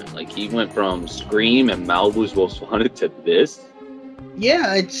happened? Like he went from Scream and Malibu's Most Wanted to this?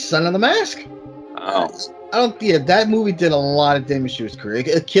 Yeah, it's Son of the Mask. Oh. That movie did a lot of damage to his career.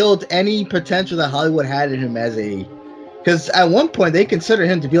 It killed any potential that Hollywood had in him because at one point they considered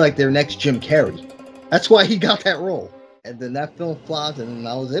him to be like their next Jim Carrey. That's why he got that role. And then that film flopped, and then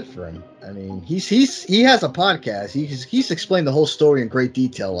that was it for him. I mean, he has a podcast. He's explained the whole story in great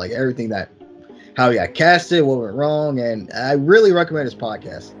detail, like everything how he got casted, what went wrong, and I really recommend his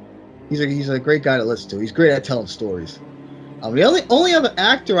podcast. He's a great guy to listen to. He's great at telling stories. The only other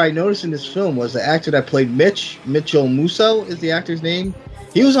actor I noticed in this film was the actor that played Mitchell Musso is the actor's name.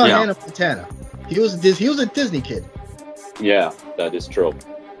 He was on Hannah Montana. He was a Disney kid. Yeah, that is true.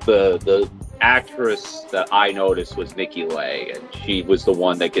 The actress that I noticed was Nikki Lay, and she was the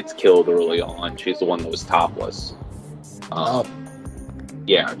one that gets killed early on. She's the one that was topless.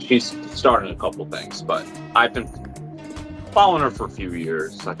 Yeah, she's starred in a couple things, but I've been following her for a few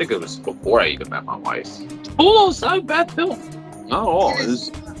years. I think it was before I even met my wife. Oh, it's not a bad film. Not at all.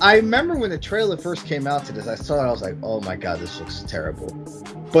 I remember when the trailer first came out to this, I saw it, I was like, oh my god, this looks terrible.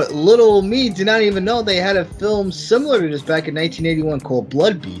 But little me did not even know they had a film similar to this back in 1981 called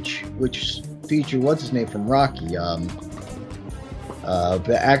Blood Beach, which featured, what's his name from Rocky? The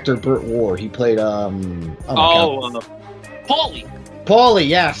actor Burt Ward. He played, Paulie. Paulie,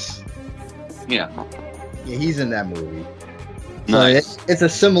 yes. Yeah. Yeah, he's in that movie. Nice. So it's a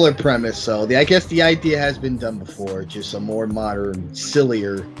similar premise. So I guess the idea has been done before, just a more modern,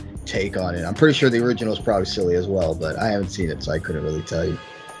 sillier take on it. I'm pretty sure the original is probably silly as well, but I haven't seen it, so I couldn't really tell you.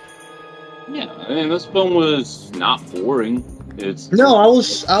 Yeah, I mean, this film was not boring. No, I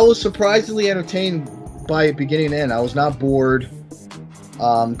was surprisingly entertained by it beginning to end. I was not bored.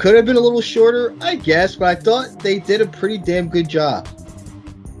 Could have been a little shorter, I guess, but I thought they did a pretty damn good job.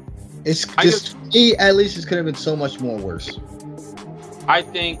 It's just me, at least it could have been so much more worse. I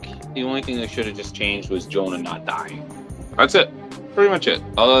think the only thing they should have just changed was Jonah not dying. That's it. Pretty much it.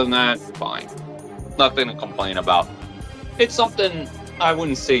 Other than that, fine. Nothing to complain about. It's something I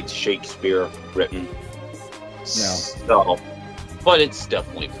wouldn't say it's Shakespeare written. No. So, but it's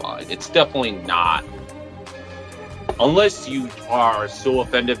definitely fine. It's definitely not. Unless you are so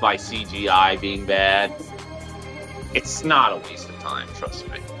offended by CGI being bad, it's not a waste of time, trust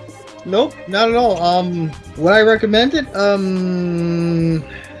me. Nope, not at all. Would I recommend it?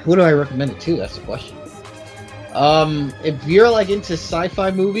 Who do I recommend it to? That's the question. If you're like into sci-fi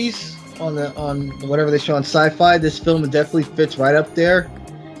movies on whatever they show on Sci-Fi, this film definitely fits right up there,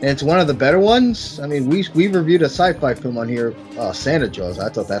 and it's one of the better ones. I mean, we reviewed a sci-fi film on here, Santa Jaws. I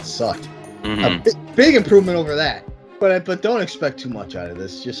thought that sucked. Mm-hmm. A big improvement over that. But don't expect too much out of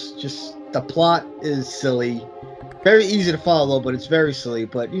this. Just the plot is silly. Very easy to follow, but it's very silly.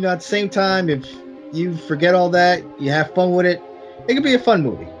 But, at the same time, if you forget all that, you have fun with it, it could be a fun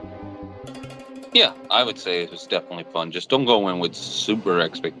movie. Yeah, I would say it was definitely fun. Just don't go in with super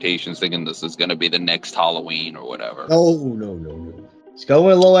expectations thinking this is going to be the next Halloween or whatever. No. Just go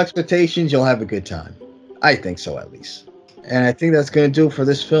with low expectations. You'll have a good time. I think so, at least. And I think that's going to do it for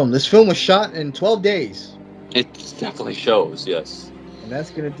this film. This film was shot in 12 days. It definitely shows, yes. And that's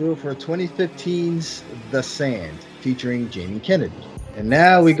going to do it for 2015's The Sand, featuring Jamie Kennedy. And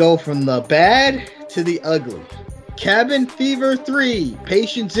now we go from the bad to the ugly. Cabin Fever 3,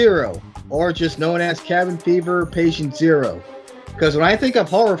 Patient Zero, or just known as Cabin Fever, Patient Zero. Because when I think of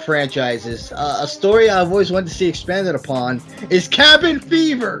horror franchises, a story I've always wanted to see expanded upon is Cabin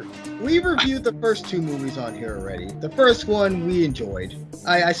Fever. We reviewed the first two movies on here already. The first one we enjoyed.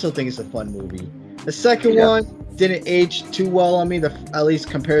 I still think it's a fun movie. The second one didn't age too well on me, at least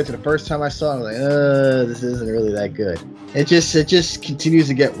compared to the first time I saw it. I was like, this isn't really that good. It just continues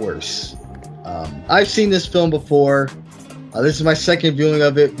to get worse. I've seen this film before. This is my second viewing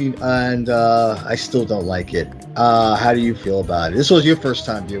of it, and I still don't like it. How do you feel about it? This was your first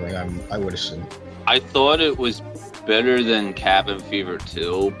time viewing, I would assume. I thought it was better than Cabin Fever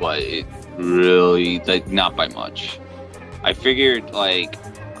 2, but it really, not by much. I figured, I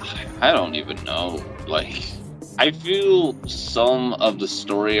don't even know. I feel some of the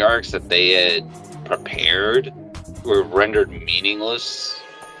story arcs that they had prepared were rendered meaningless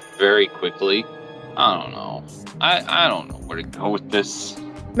very quickly. I don't know. I don't know where to go with this.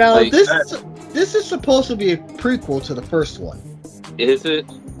 Now, this is supposed to be a prequel to the first one. Is it?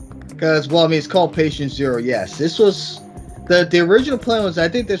 Because, it's called Patient Zero, yes. This was... The original plan was, I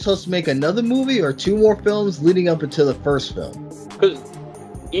think they're supposed to make another movie or two more films leading up until the first film. Because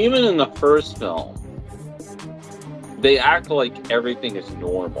even in the first film, they act like everything is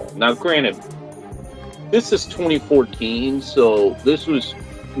normal. Now, granted, this is 2014, so this was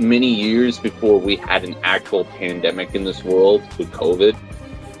many years before we had an actual pandemic in this world with COVID.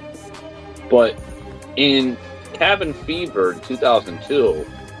 But in Cabin Fever in 2002,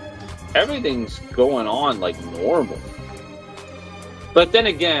 everything's going on like normal. But then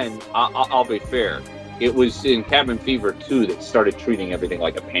again, I'll be fair. It was in Cabin Fever 2 that started treating everything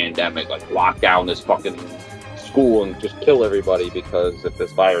like a pandemic, like lock down this fucking school and just kill everybody because if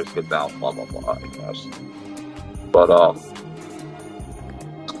this virus gets out, blah, blah, blah, I guess. But,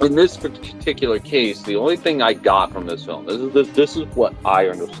 in this particular case, the only thing I got from this film, this is what I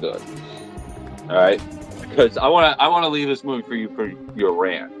understood. All right? Because I want to leave this movie for you for your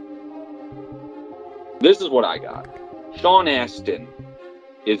rant. This is what I got. Sean Astin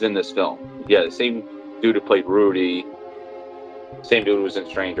is in this film. Yeah, the same dude who played Rudy, same dude who was in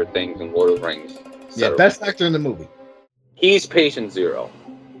Stranger Things and Lord of the Rings. Yeah, best actor in the movie. He's Patient Zero.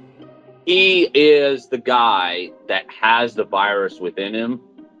 He is the guy that has the virus within him,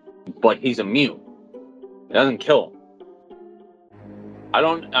 but he's immune. It doesn't kill him. I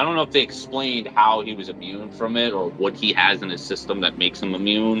don't know if they explained how he was immune from it or what he has in his system that makes him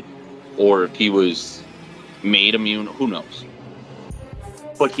immune, or if he was made immune. Who knows?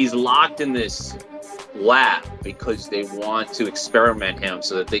 But he's locked in this lab because they want to experiment him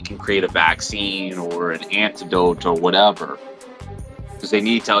so that they can create a vaccine or an antidote or whatever. Because they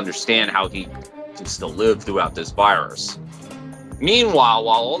need to understand how he can still live throughout this virus. Meanwhile,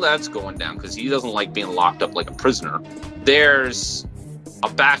 while all that's going down, because he doesn't like being locked up like a prisoner, there's a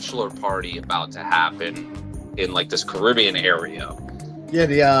bachelor party about to happen in like this Caribbean area. Yeah,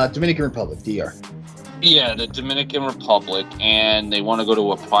 the Dominican Republic, DR. Yeah, the Dominican Republic, and they want to go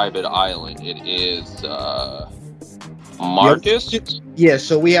to a private island. It is Marcus? Yeah,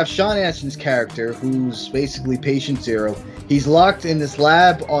 so we have Sean Astin's character, who's basically Patient Zero. He's locked in this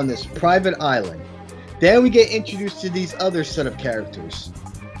lab on this private island. Then we get introduced to these other set of characters.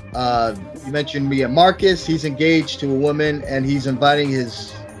 You mentioned Marcus. He's engaged to a woman, and he's inviting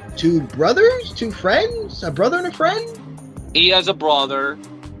his two friends, a brother and a friend. He has a brother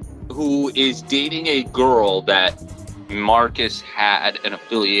who is dating a girl that Marcus had an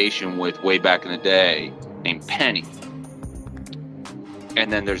affiliation with way back in the day, named Penny.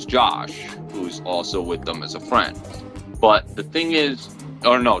 And then there's Josh, who's also with them as a friend. But the thing is,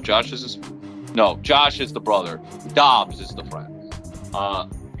 Josh is the brother. Dobbs is the friend.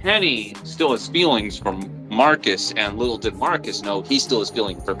 Penny still has feelings for Marcus, and little did Marcus know he still has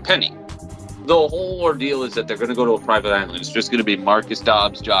feelings for Penny. The whole ordeal is that they're going to go to a private island. It's just going to be Marcus,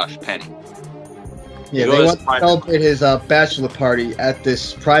 Dobbs, Josh, Penny. Yeah, they want to celebrate his bachelor party at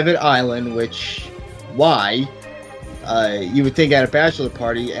this private island, why? You would think at a bachelor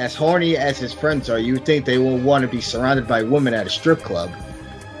party, as horny as his friends are, you would think they will want to be surrounded by women at a strip club.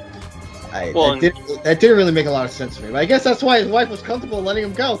 That didn't really make a lot of sense to me. But I guess that's why his wife was comfortable letting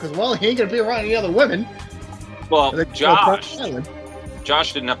him go, because, he ain't going to be around any other women. Well,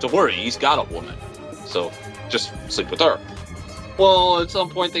 Josh didn't have to worry. He's got a woman. So just sleep with her. Well, at some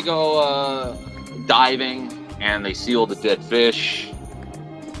point they go diving, and they see all the dead fish.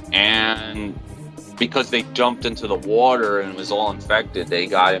 And because they jumped into the water and it was all infected, they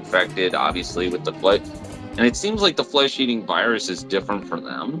got infected, obviously, with the flesh. And it seems like the flesh-eating virus is different for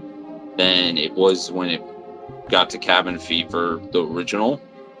them than it was when it got to cabin fever, the original.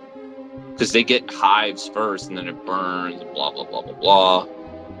 Because they get hives first, and then it burns, blah, blah, blah, blah, blah.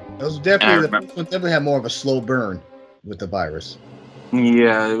 It was definitely, the first one definitely had more of a slow burn with the virus.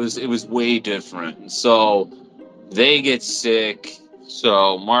 Yeah, it was way different. So they get sick.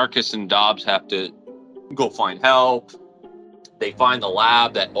 So Marcus and Dobbs have to go find help. They find the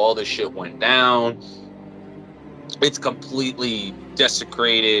lab that all this shit went down. It's completely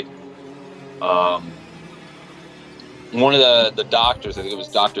desecrated. One of the doctors, I think it was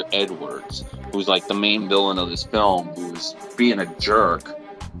Dr. Edwards, who's like the main villain of this film, who's being a jerk,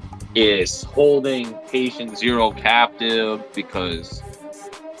 is holding Patient Zero captive because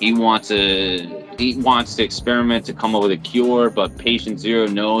he wants to experiment to come up with a cure, but Patient Zero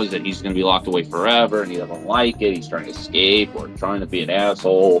knows that he's going to be locked away forever, and he doesn't like it. He's trying to escape or trying to be an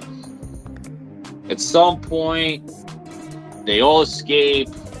asshole. At some point, they all escape.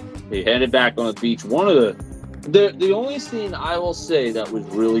 They headed back on the beach. One of the only scene I will say that was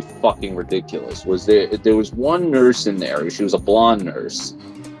really fucking ridiculous was there was one nurse in there. She was a blonde nurse.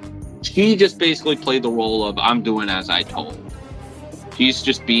 She just basically played the role of, I'm doing as I told. She's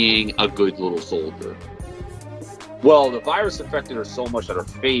just being a good little soldier. Well, the virus affected her so much that her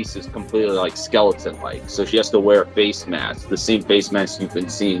face is completely like skeleton-like, so she has to wear a face mask, the same face mask you've been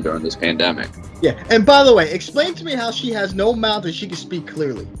seeing during this pandemic. Yeah, and by the way, explain to me how she has no mouth and she can speak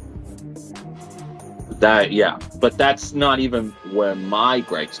clearly. But that's not even where my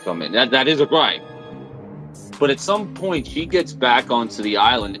gripes come in. That is a gripe. But at some point, she gets back onto the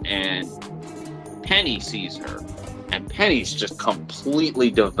island, and Penny sees her. And Penny's just completely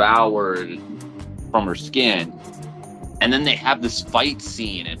devoured from her skin. And then they have this fight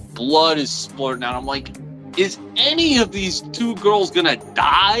scene, and blood is splurting out. I'm like, is any of these two girls gonna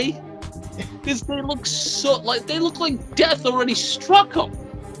die? Because they look like death already struck them.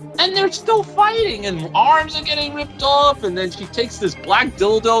 And they're still fighting, and arms are getting ripped off, and then she takes this black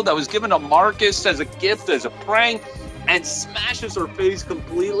dildo that was given to Marcus as a gift, as a prank, and smashes her face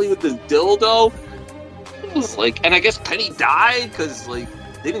completely with this dildo. It was like, and I guess Penny died, because, like,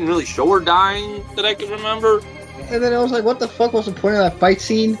 they didn't really show her dying that I can remember. And then I was like, what the fuck was the point of that fight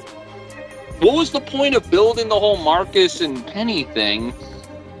scene? What was the point of building the whole Marcus and Penny thing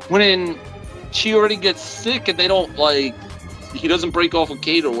when she already gets sick and they don't, like, he doesn't break off a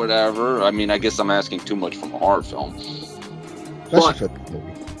Kate or whatever? I mean, I guess I'm asking too much from a horror film. Especially for the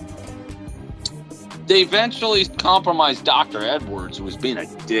movie. they eventually compromised Dr. Edwards, who was being a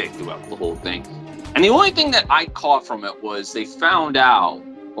dick throughout the whole thing. And the only thing that I caught from it was they found out,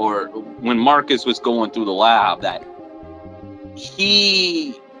 or when Marcus was going through the lab, that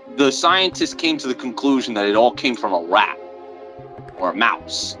the scientist came to the conclusion that it all came from a rat or a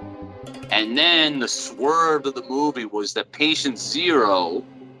mouse. And then the swerve of the movie was that Patient Zero,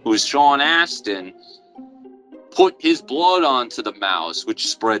 who was Sean Astin, put his blood onto the mouse, which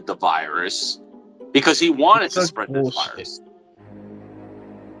spread the virus, because he wanted to spread the virus.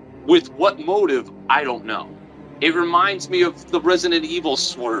 With what motive, I don't know. It reminds me of the Resident Evil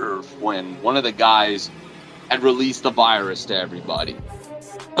swerve when one of the guys had released the virus to everybody.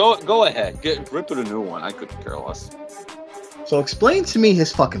 Go ahead. Rip it a new one. I couldn't care less. So explain to me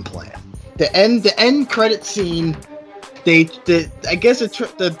his fucking plan. The end credit scene. I guess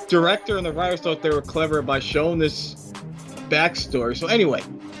the director and the writers thought they were clever by showing this backstory. So anyway,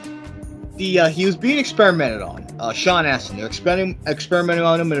 he was being experimented on. Sean Astin. They're experimenting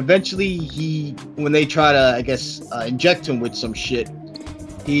on him, and eventually when they try to, I guess, inject him with some shit,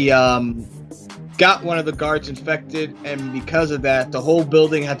 he got one of the guards infected, and because of that, the whole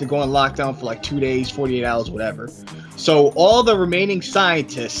building had to go on lockdown for like 2 days, 48 hours, whatever. So all the remaining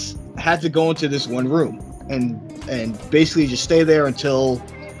scientists had to go into this one room and basically just stay there until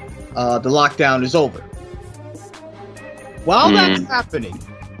the lockdown is over. While that's happening,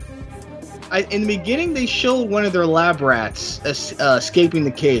 in the beginning they showed one of their lab rats escaping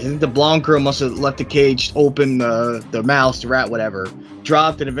the cage. I think the blonde girl must have left the cage open, the mouse, the rat, whatever,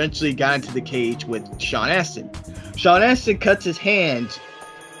 dropped, and eventually got into the cage with Sean Astin. Sean Astin cuts his hand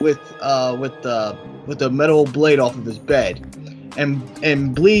with a metal blade off of his bed,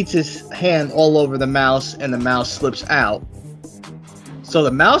 and bleeds his hand all over the mouse, and the mouse slips out. So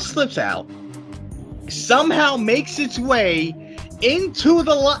the mouse slips out, somehow makes its way into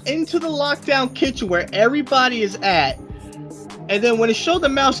the lockdown kitchen where everybody is at, and then when it showed the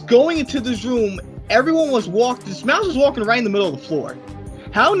mouse going into this room, this mouse was walking right in the middle of the floor.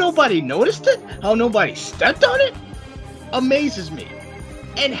 How nobody noticed it? How nobody stepped on it? Amazes me.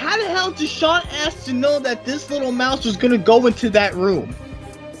 And how the hell did Sean Astin know that this little mouse was gonna go into that room?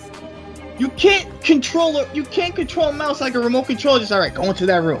 You can't control a mouse like a remote control. Just alright, go into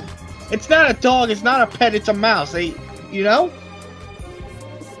that room. It's not a dog, it's not a pet, it's a mouse. You know?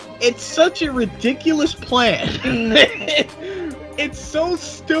 It's such a ridiculous plan. It's so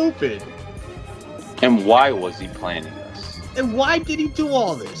stupid. And why was he planning this? And why did he do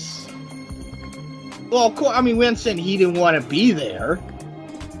all this? Well, of course, I mean, we understand he didn't want to be there.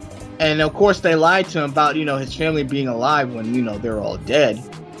 And of course, they lied to him about, his family being alive when, they're all dead.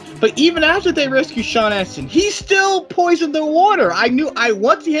 But even after they rescued Sean Astin, he still poisoned the water.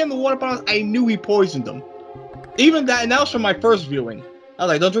 Once he had the water bottles, I knew he poisoned them. Even that, and that was from my first viewing. I was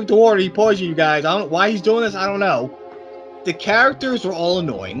like, don't drink the water, he poisoned you guys. I don't know why he's doing this, I don't know. The characters were all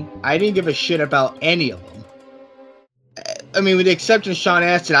annoying. I didn't give a shit about any of them. I mean, with the exception of Sean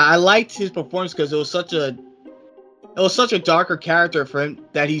Astin, I liked his performance because it was such a darker character for him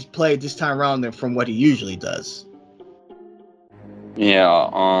that he's played this time around than from what he usually does. Yeah,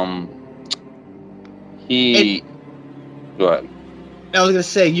 go ahead. I was gonna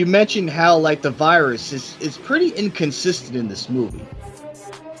say, you mentioned how the virus is pretty inconsistent in this movie.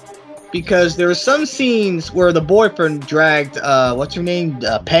 Because there are some scenes where the boyfriend dragged what's her name?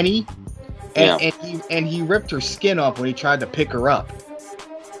 Penny. And he ripped her skin off when he tried to pick her up.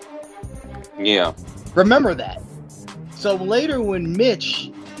 Yeah. Remember that. So later when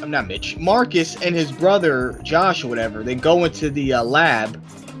Marcus and his brother, Josh or whatever, they go into the lab.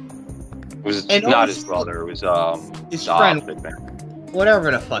 It was not his brother, it was his friend.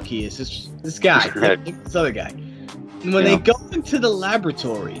 Whatever the fuck he is. This guy. This other guy. And when they go into the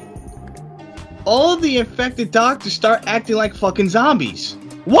laboratory, all the infected doctors start acting like fucking zombies.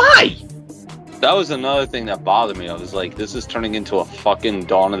 Why? That was another thing that bothered me. I was like, this is turning into a fucking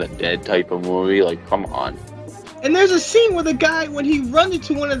Dawn of the Dead type of movie. Like, come on. And there's a scene where the guy, when he runs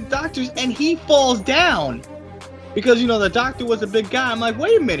into one of the doctors and he falls down. Because, the doctor was a big guy. I'm like,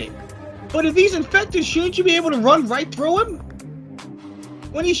 wait a minute. But if he's infected, shouldn't you be able to run right through him?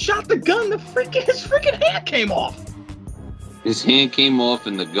 When he shot the gun, his freaking hand came off. His hand came off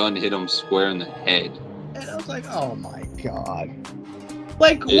and the gun hit him square in the head. And I was like, oh my god.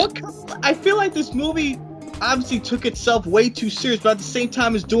 I feel like this movie obviously took itself way too serious, but at the same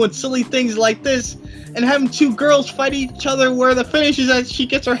time is doing silly things like this and having two girls fight each other where the finish is that she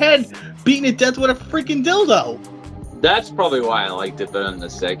gets her head beaten to death with a freaking dildo. That's probably why I liked it better than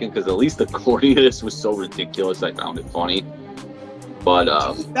the second, because at least the corny of this was so ridiculous I found it funny. But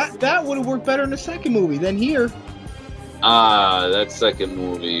that would have worked better in the second movie than here. That second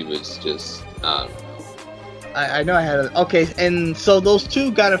movie was just I know I had a, okay, and so those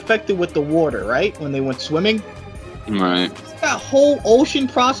two got affected with the water, right? When they went swimming. Right. That whole ocean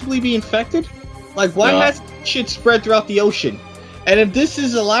possibly be infected? Like, why has shit spread throughout the ocean? And if this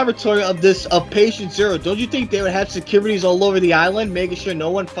is a laboratory of Patient Zero, don't you think they would have securities all over the island, making sure no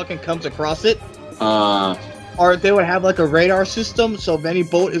one fucking comes across it? Or they would have like a radar system, so if any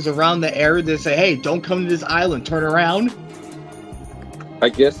boat is around the area, they say, "Hey, don't come to this island. Turn around." I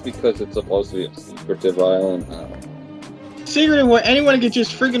guess because it's supposed to be a secretive island. Secretive where anyone could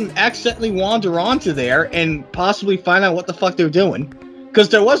just freaking accidentally wander onto there and possibly find out what the fuck they're doing. Because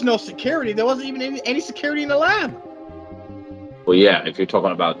there was no security. There wasn't even any security in the lab. Well, yeah, if you're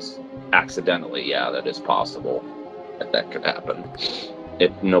talking about accidentally, yeah, that is possible. That could happen.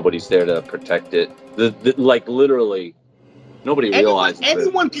 If nobody's there to protect it. Like, literally, nobody realizes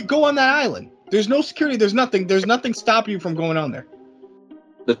anyone could go on that island. There's no security. There's nothing. There's nothing stopping you from going on there.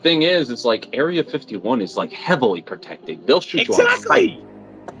 The thing is, it's like Area 51 is like heavily protected. They'll shoot you on sight.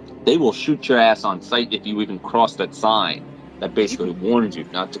 They will shoot your ass on sight if you even cross that sign that basically warns you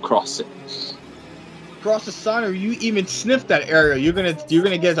not to cross it. Cross the sign, or you even sniff that area, you're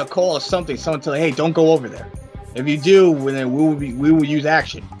gonna get a call or something. Someone tell you, "Hey, don't go over there." If you do, then we will use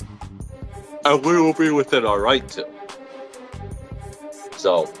action. And we will be within our right to.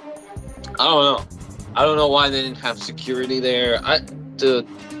 So, I don't know. I don't know why they didn't have security there.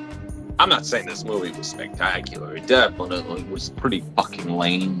 I'm not saying this movie was spectacular. It definitely was pretty fucking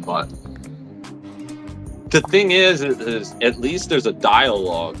lame, but the thing is at least there's a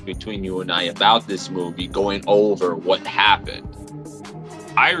dialogue between you and I about this movie going over what happened.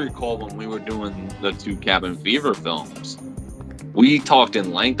 I recall when we were doing the 2 Cabin Fever films, we talked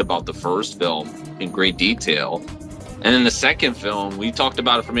in length about the first film in great detail. And in the second film, we talked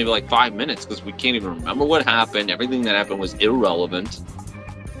about it for maybe like 5 minutes because we can't even remember what happened. Everything that happened was irrelevant.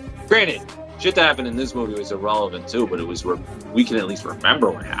 Granted, shit that happened in this movie was irrelevant too, but it was we can at least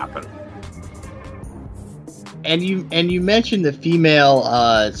remember what happened. And you mentioned the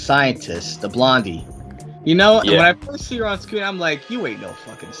female scientist, the blondie. You know, when I first see her on screen, I'm like, you ain't no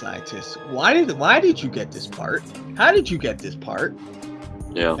fucking scientist. Why did you get this part? How did you get this part?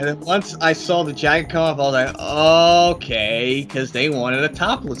 Yeah. And then once I saw the jacket come off, I was like, okay, because they wanted a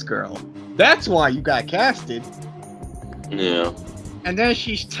topless girl. That's why you got casted. Yeah. And then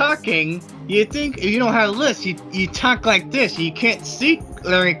she's talking. You think if you don't have a list, you talk like this. You can't see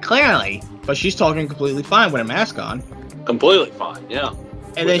very clearly. But she's talking completely fine with a mask on. Completely fine, yeah.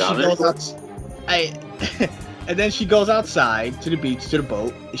 And then she goes out. And then she goes outside to the beach, to the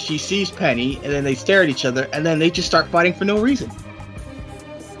boat. She sees Penny, and then they stare at each other, and then they just start fighting for no reason.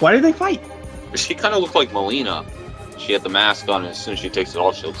 Why did they fight? She kind of looked like Melina. She had the mask on, and as soon as she takes it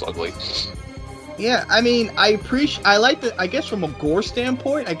off, she looks ugly. Yeah, I mean, I like the. I guess from a gore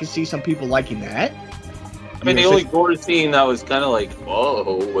standpoint, I can see some people liking that. I mean, the only gore scene that was kind of like,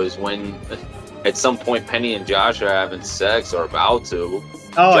 whoa, was when at some point Penny and Josh are having sex or about to.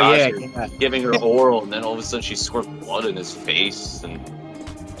 Oh, Josh yeah. Giving her oral, and then all of a sudden she squirts blood in his face, and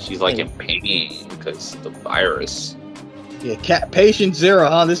she's like in pain because of the virus. Yeah, Patient Zero,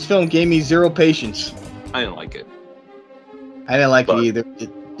 huh? This film gave me zero patience. I didn't like it. I didn't like it either.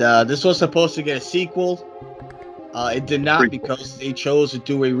 This was supposed to get a sequel. It did not because they chose to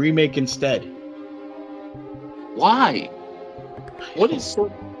do a remake instead. Why? What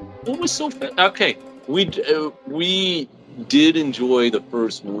was so okay? We did enjoy the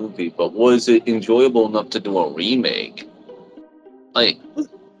first movie, but was it enjoyable enough to do a remake? Like,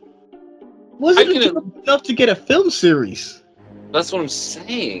 was it enough to get a film series? That's what I'm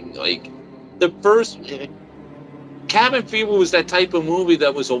saying. Like, the first Cabin Fever was that type of movie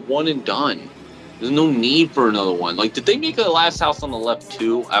that was a one and done. There's no need for another one. Like, did they make The Last House on the Left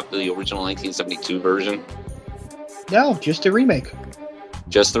 2 after the original 1972 version? No, just a remake.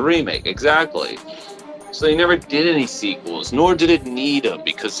 Just the remake, exactly. So they never did any sequels, nor did it need them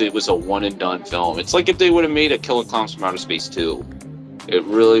because it was a one and done film. It's like if they would have made a Killer Clowns from Outer Space 2. It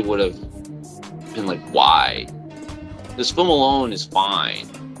really would have been like, why? This film alone is fine.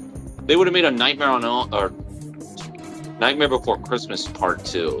 They would have made a Nightmare Before Christmas Part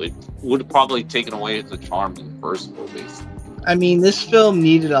 2. It would have probably taken away the charm of the first movie. I mean, this film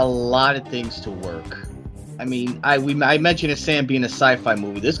needed a lot of things to work. I mean, I mentioned Sam being a sci-fi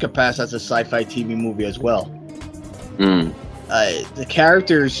movie. This could pass as a sci-fi TV movie as well. The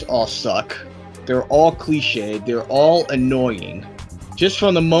characters all suck. They're all cliched. They're all annoying. Just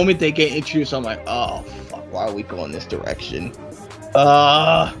from the moment they get introduced, I'm like, oh, fuck, why are we going this direction?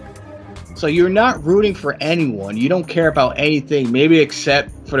 So you're not rooting for anyone. You don't care about anything, maybe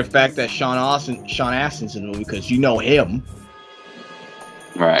except for the fact that Sean Astin's in the movie because you know him.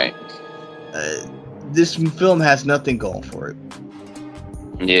 Right. this film has nothing going for it.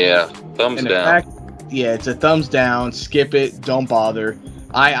 Yeah, thumbs And down. yeah, it's a thumbs down. Skip it. Don't bother.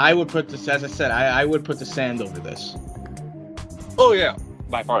 I would put this, as I said, I would put The Sand over this. Oh yeah,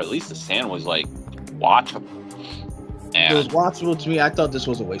 by far. At least The Sand was like watchable. It was And watchable to me. I thought this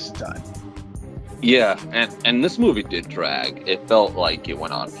was a waste of time. yeah, and this movie did drag. It felt like it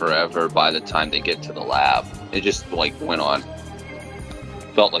went on forever. By the time they get to the lab, it just like went on.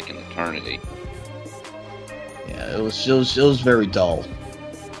 Felt like an eternity. Yeah, it was very dull.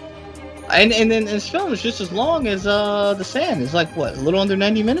 And then this film is just as long as The Sand. It's like, what, a little under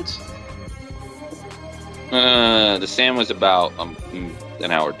 90 minutes? The Sand was about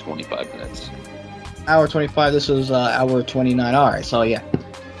an hour 25 minutes. Hour 25. This was hour 29. All right, so yeah.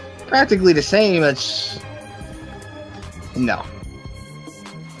 Practically the same. It's... No.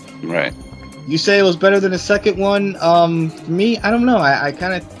 Right. You say it was better than the second one. For me, I don't know. I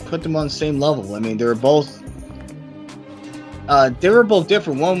kind of put them on the same level. I mean, they were both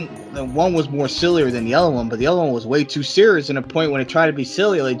different. One was more sillier than the other one, but the other one was way too serious. And a point when it tried to be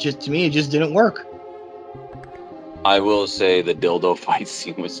silly, to me, it just didn't work. I will say the dildo fight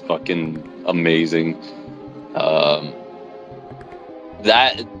scene was fucking amazing.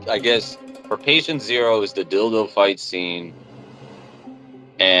 That, I guess, for Patient Zero is the dildo fight scene,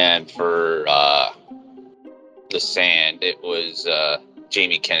 and for The Sand, it was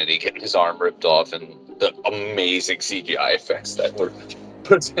Jamie Kennedy getting his arm ripped off and the amazing CGI effects that were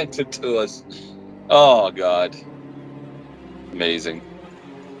presented to us. Oh, God. Amazing.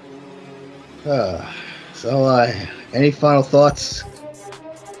 So, any final thoughts?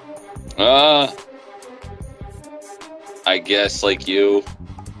 I guess, like you,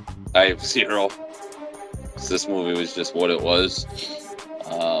 I have zero. This movie was just what it was.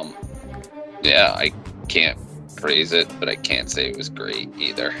 Yeah, I can't praise it, but I can't say it was great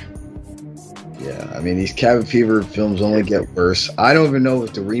either. Yeah, I mean, these Cabin Fever films only get worse. I don't even know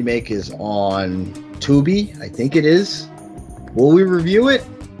if the remake is on Tubi. I think it is. Will we review it?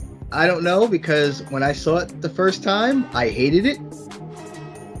 I don't know, because when I saw it the first time, I hated it.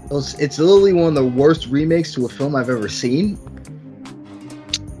 It's literally one of the worst remakes to a film I've ever seen.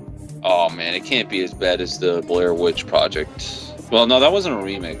 Oh man, it can't be as bad as the Blair Witch Project. Well, no, that wasn't a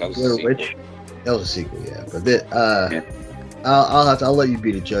remake. That was a Blair sequel. Witch? That was a sequel, yeah. But I'll let you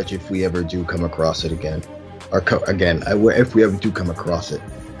be the judge if we ever do come across it again. If we ever do come across it.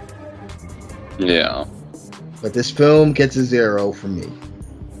 Yeah. But this film gets a 0 from me.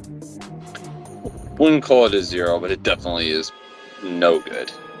 Wouldn't call it a 0, but it definitely is no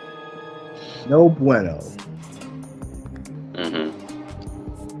good. No bueno. Mm-hmm.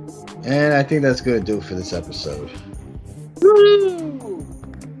 And I think that's going to do it for this episode.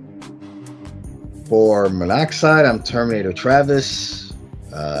 For Monoxide, I'm Terminator Travis.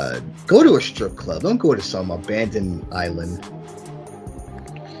 Go to a strip club. Don't go to some abandoned island.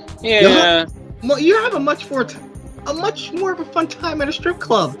 Yeah. You have a much more of a fun time at a strip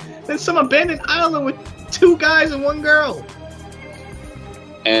club than some abandoned island with 2 guys and 1 girl.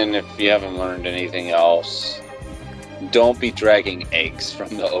 And if you haven't learned anything else, don't be dragging eggs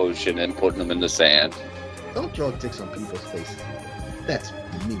from the ocean and putting them in the sand. Don't draw dicks on people's faces. That's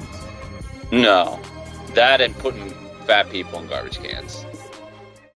mean. No. That and putting fat people in garbage cans.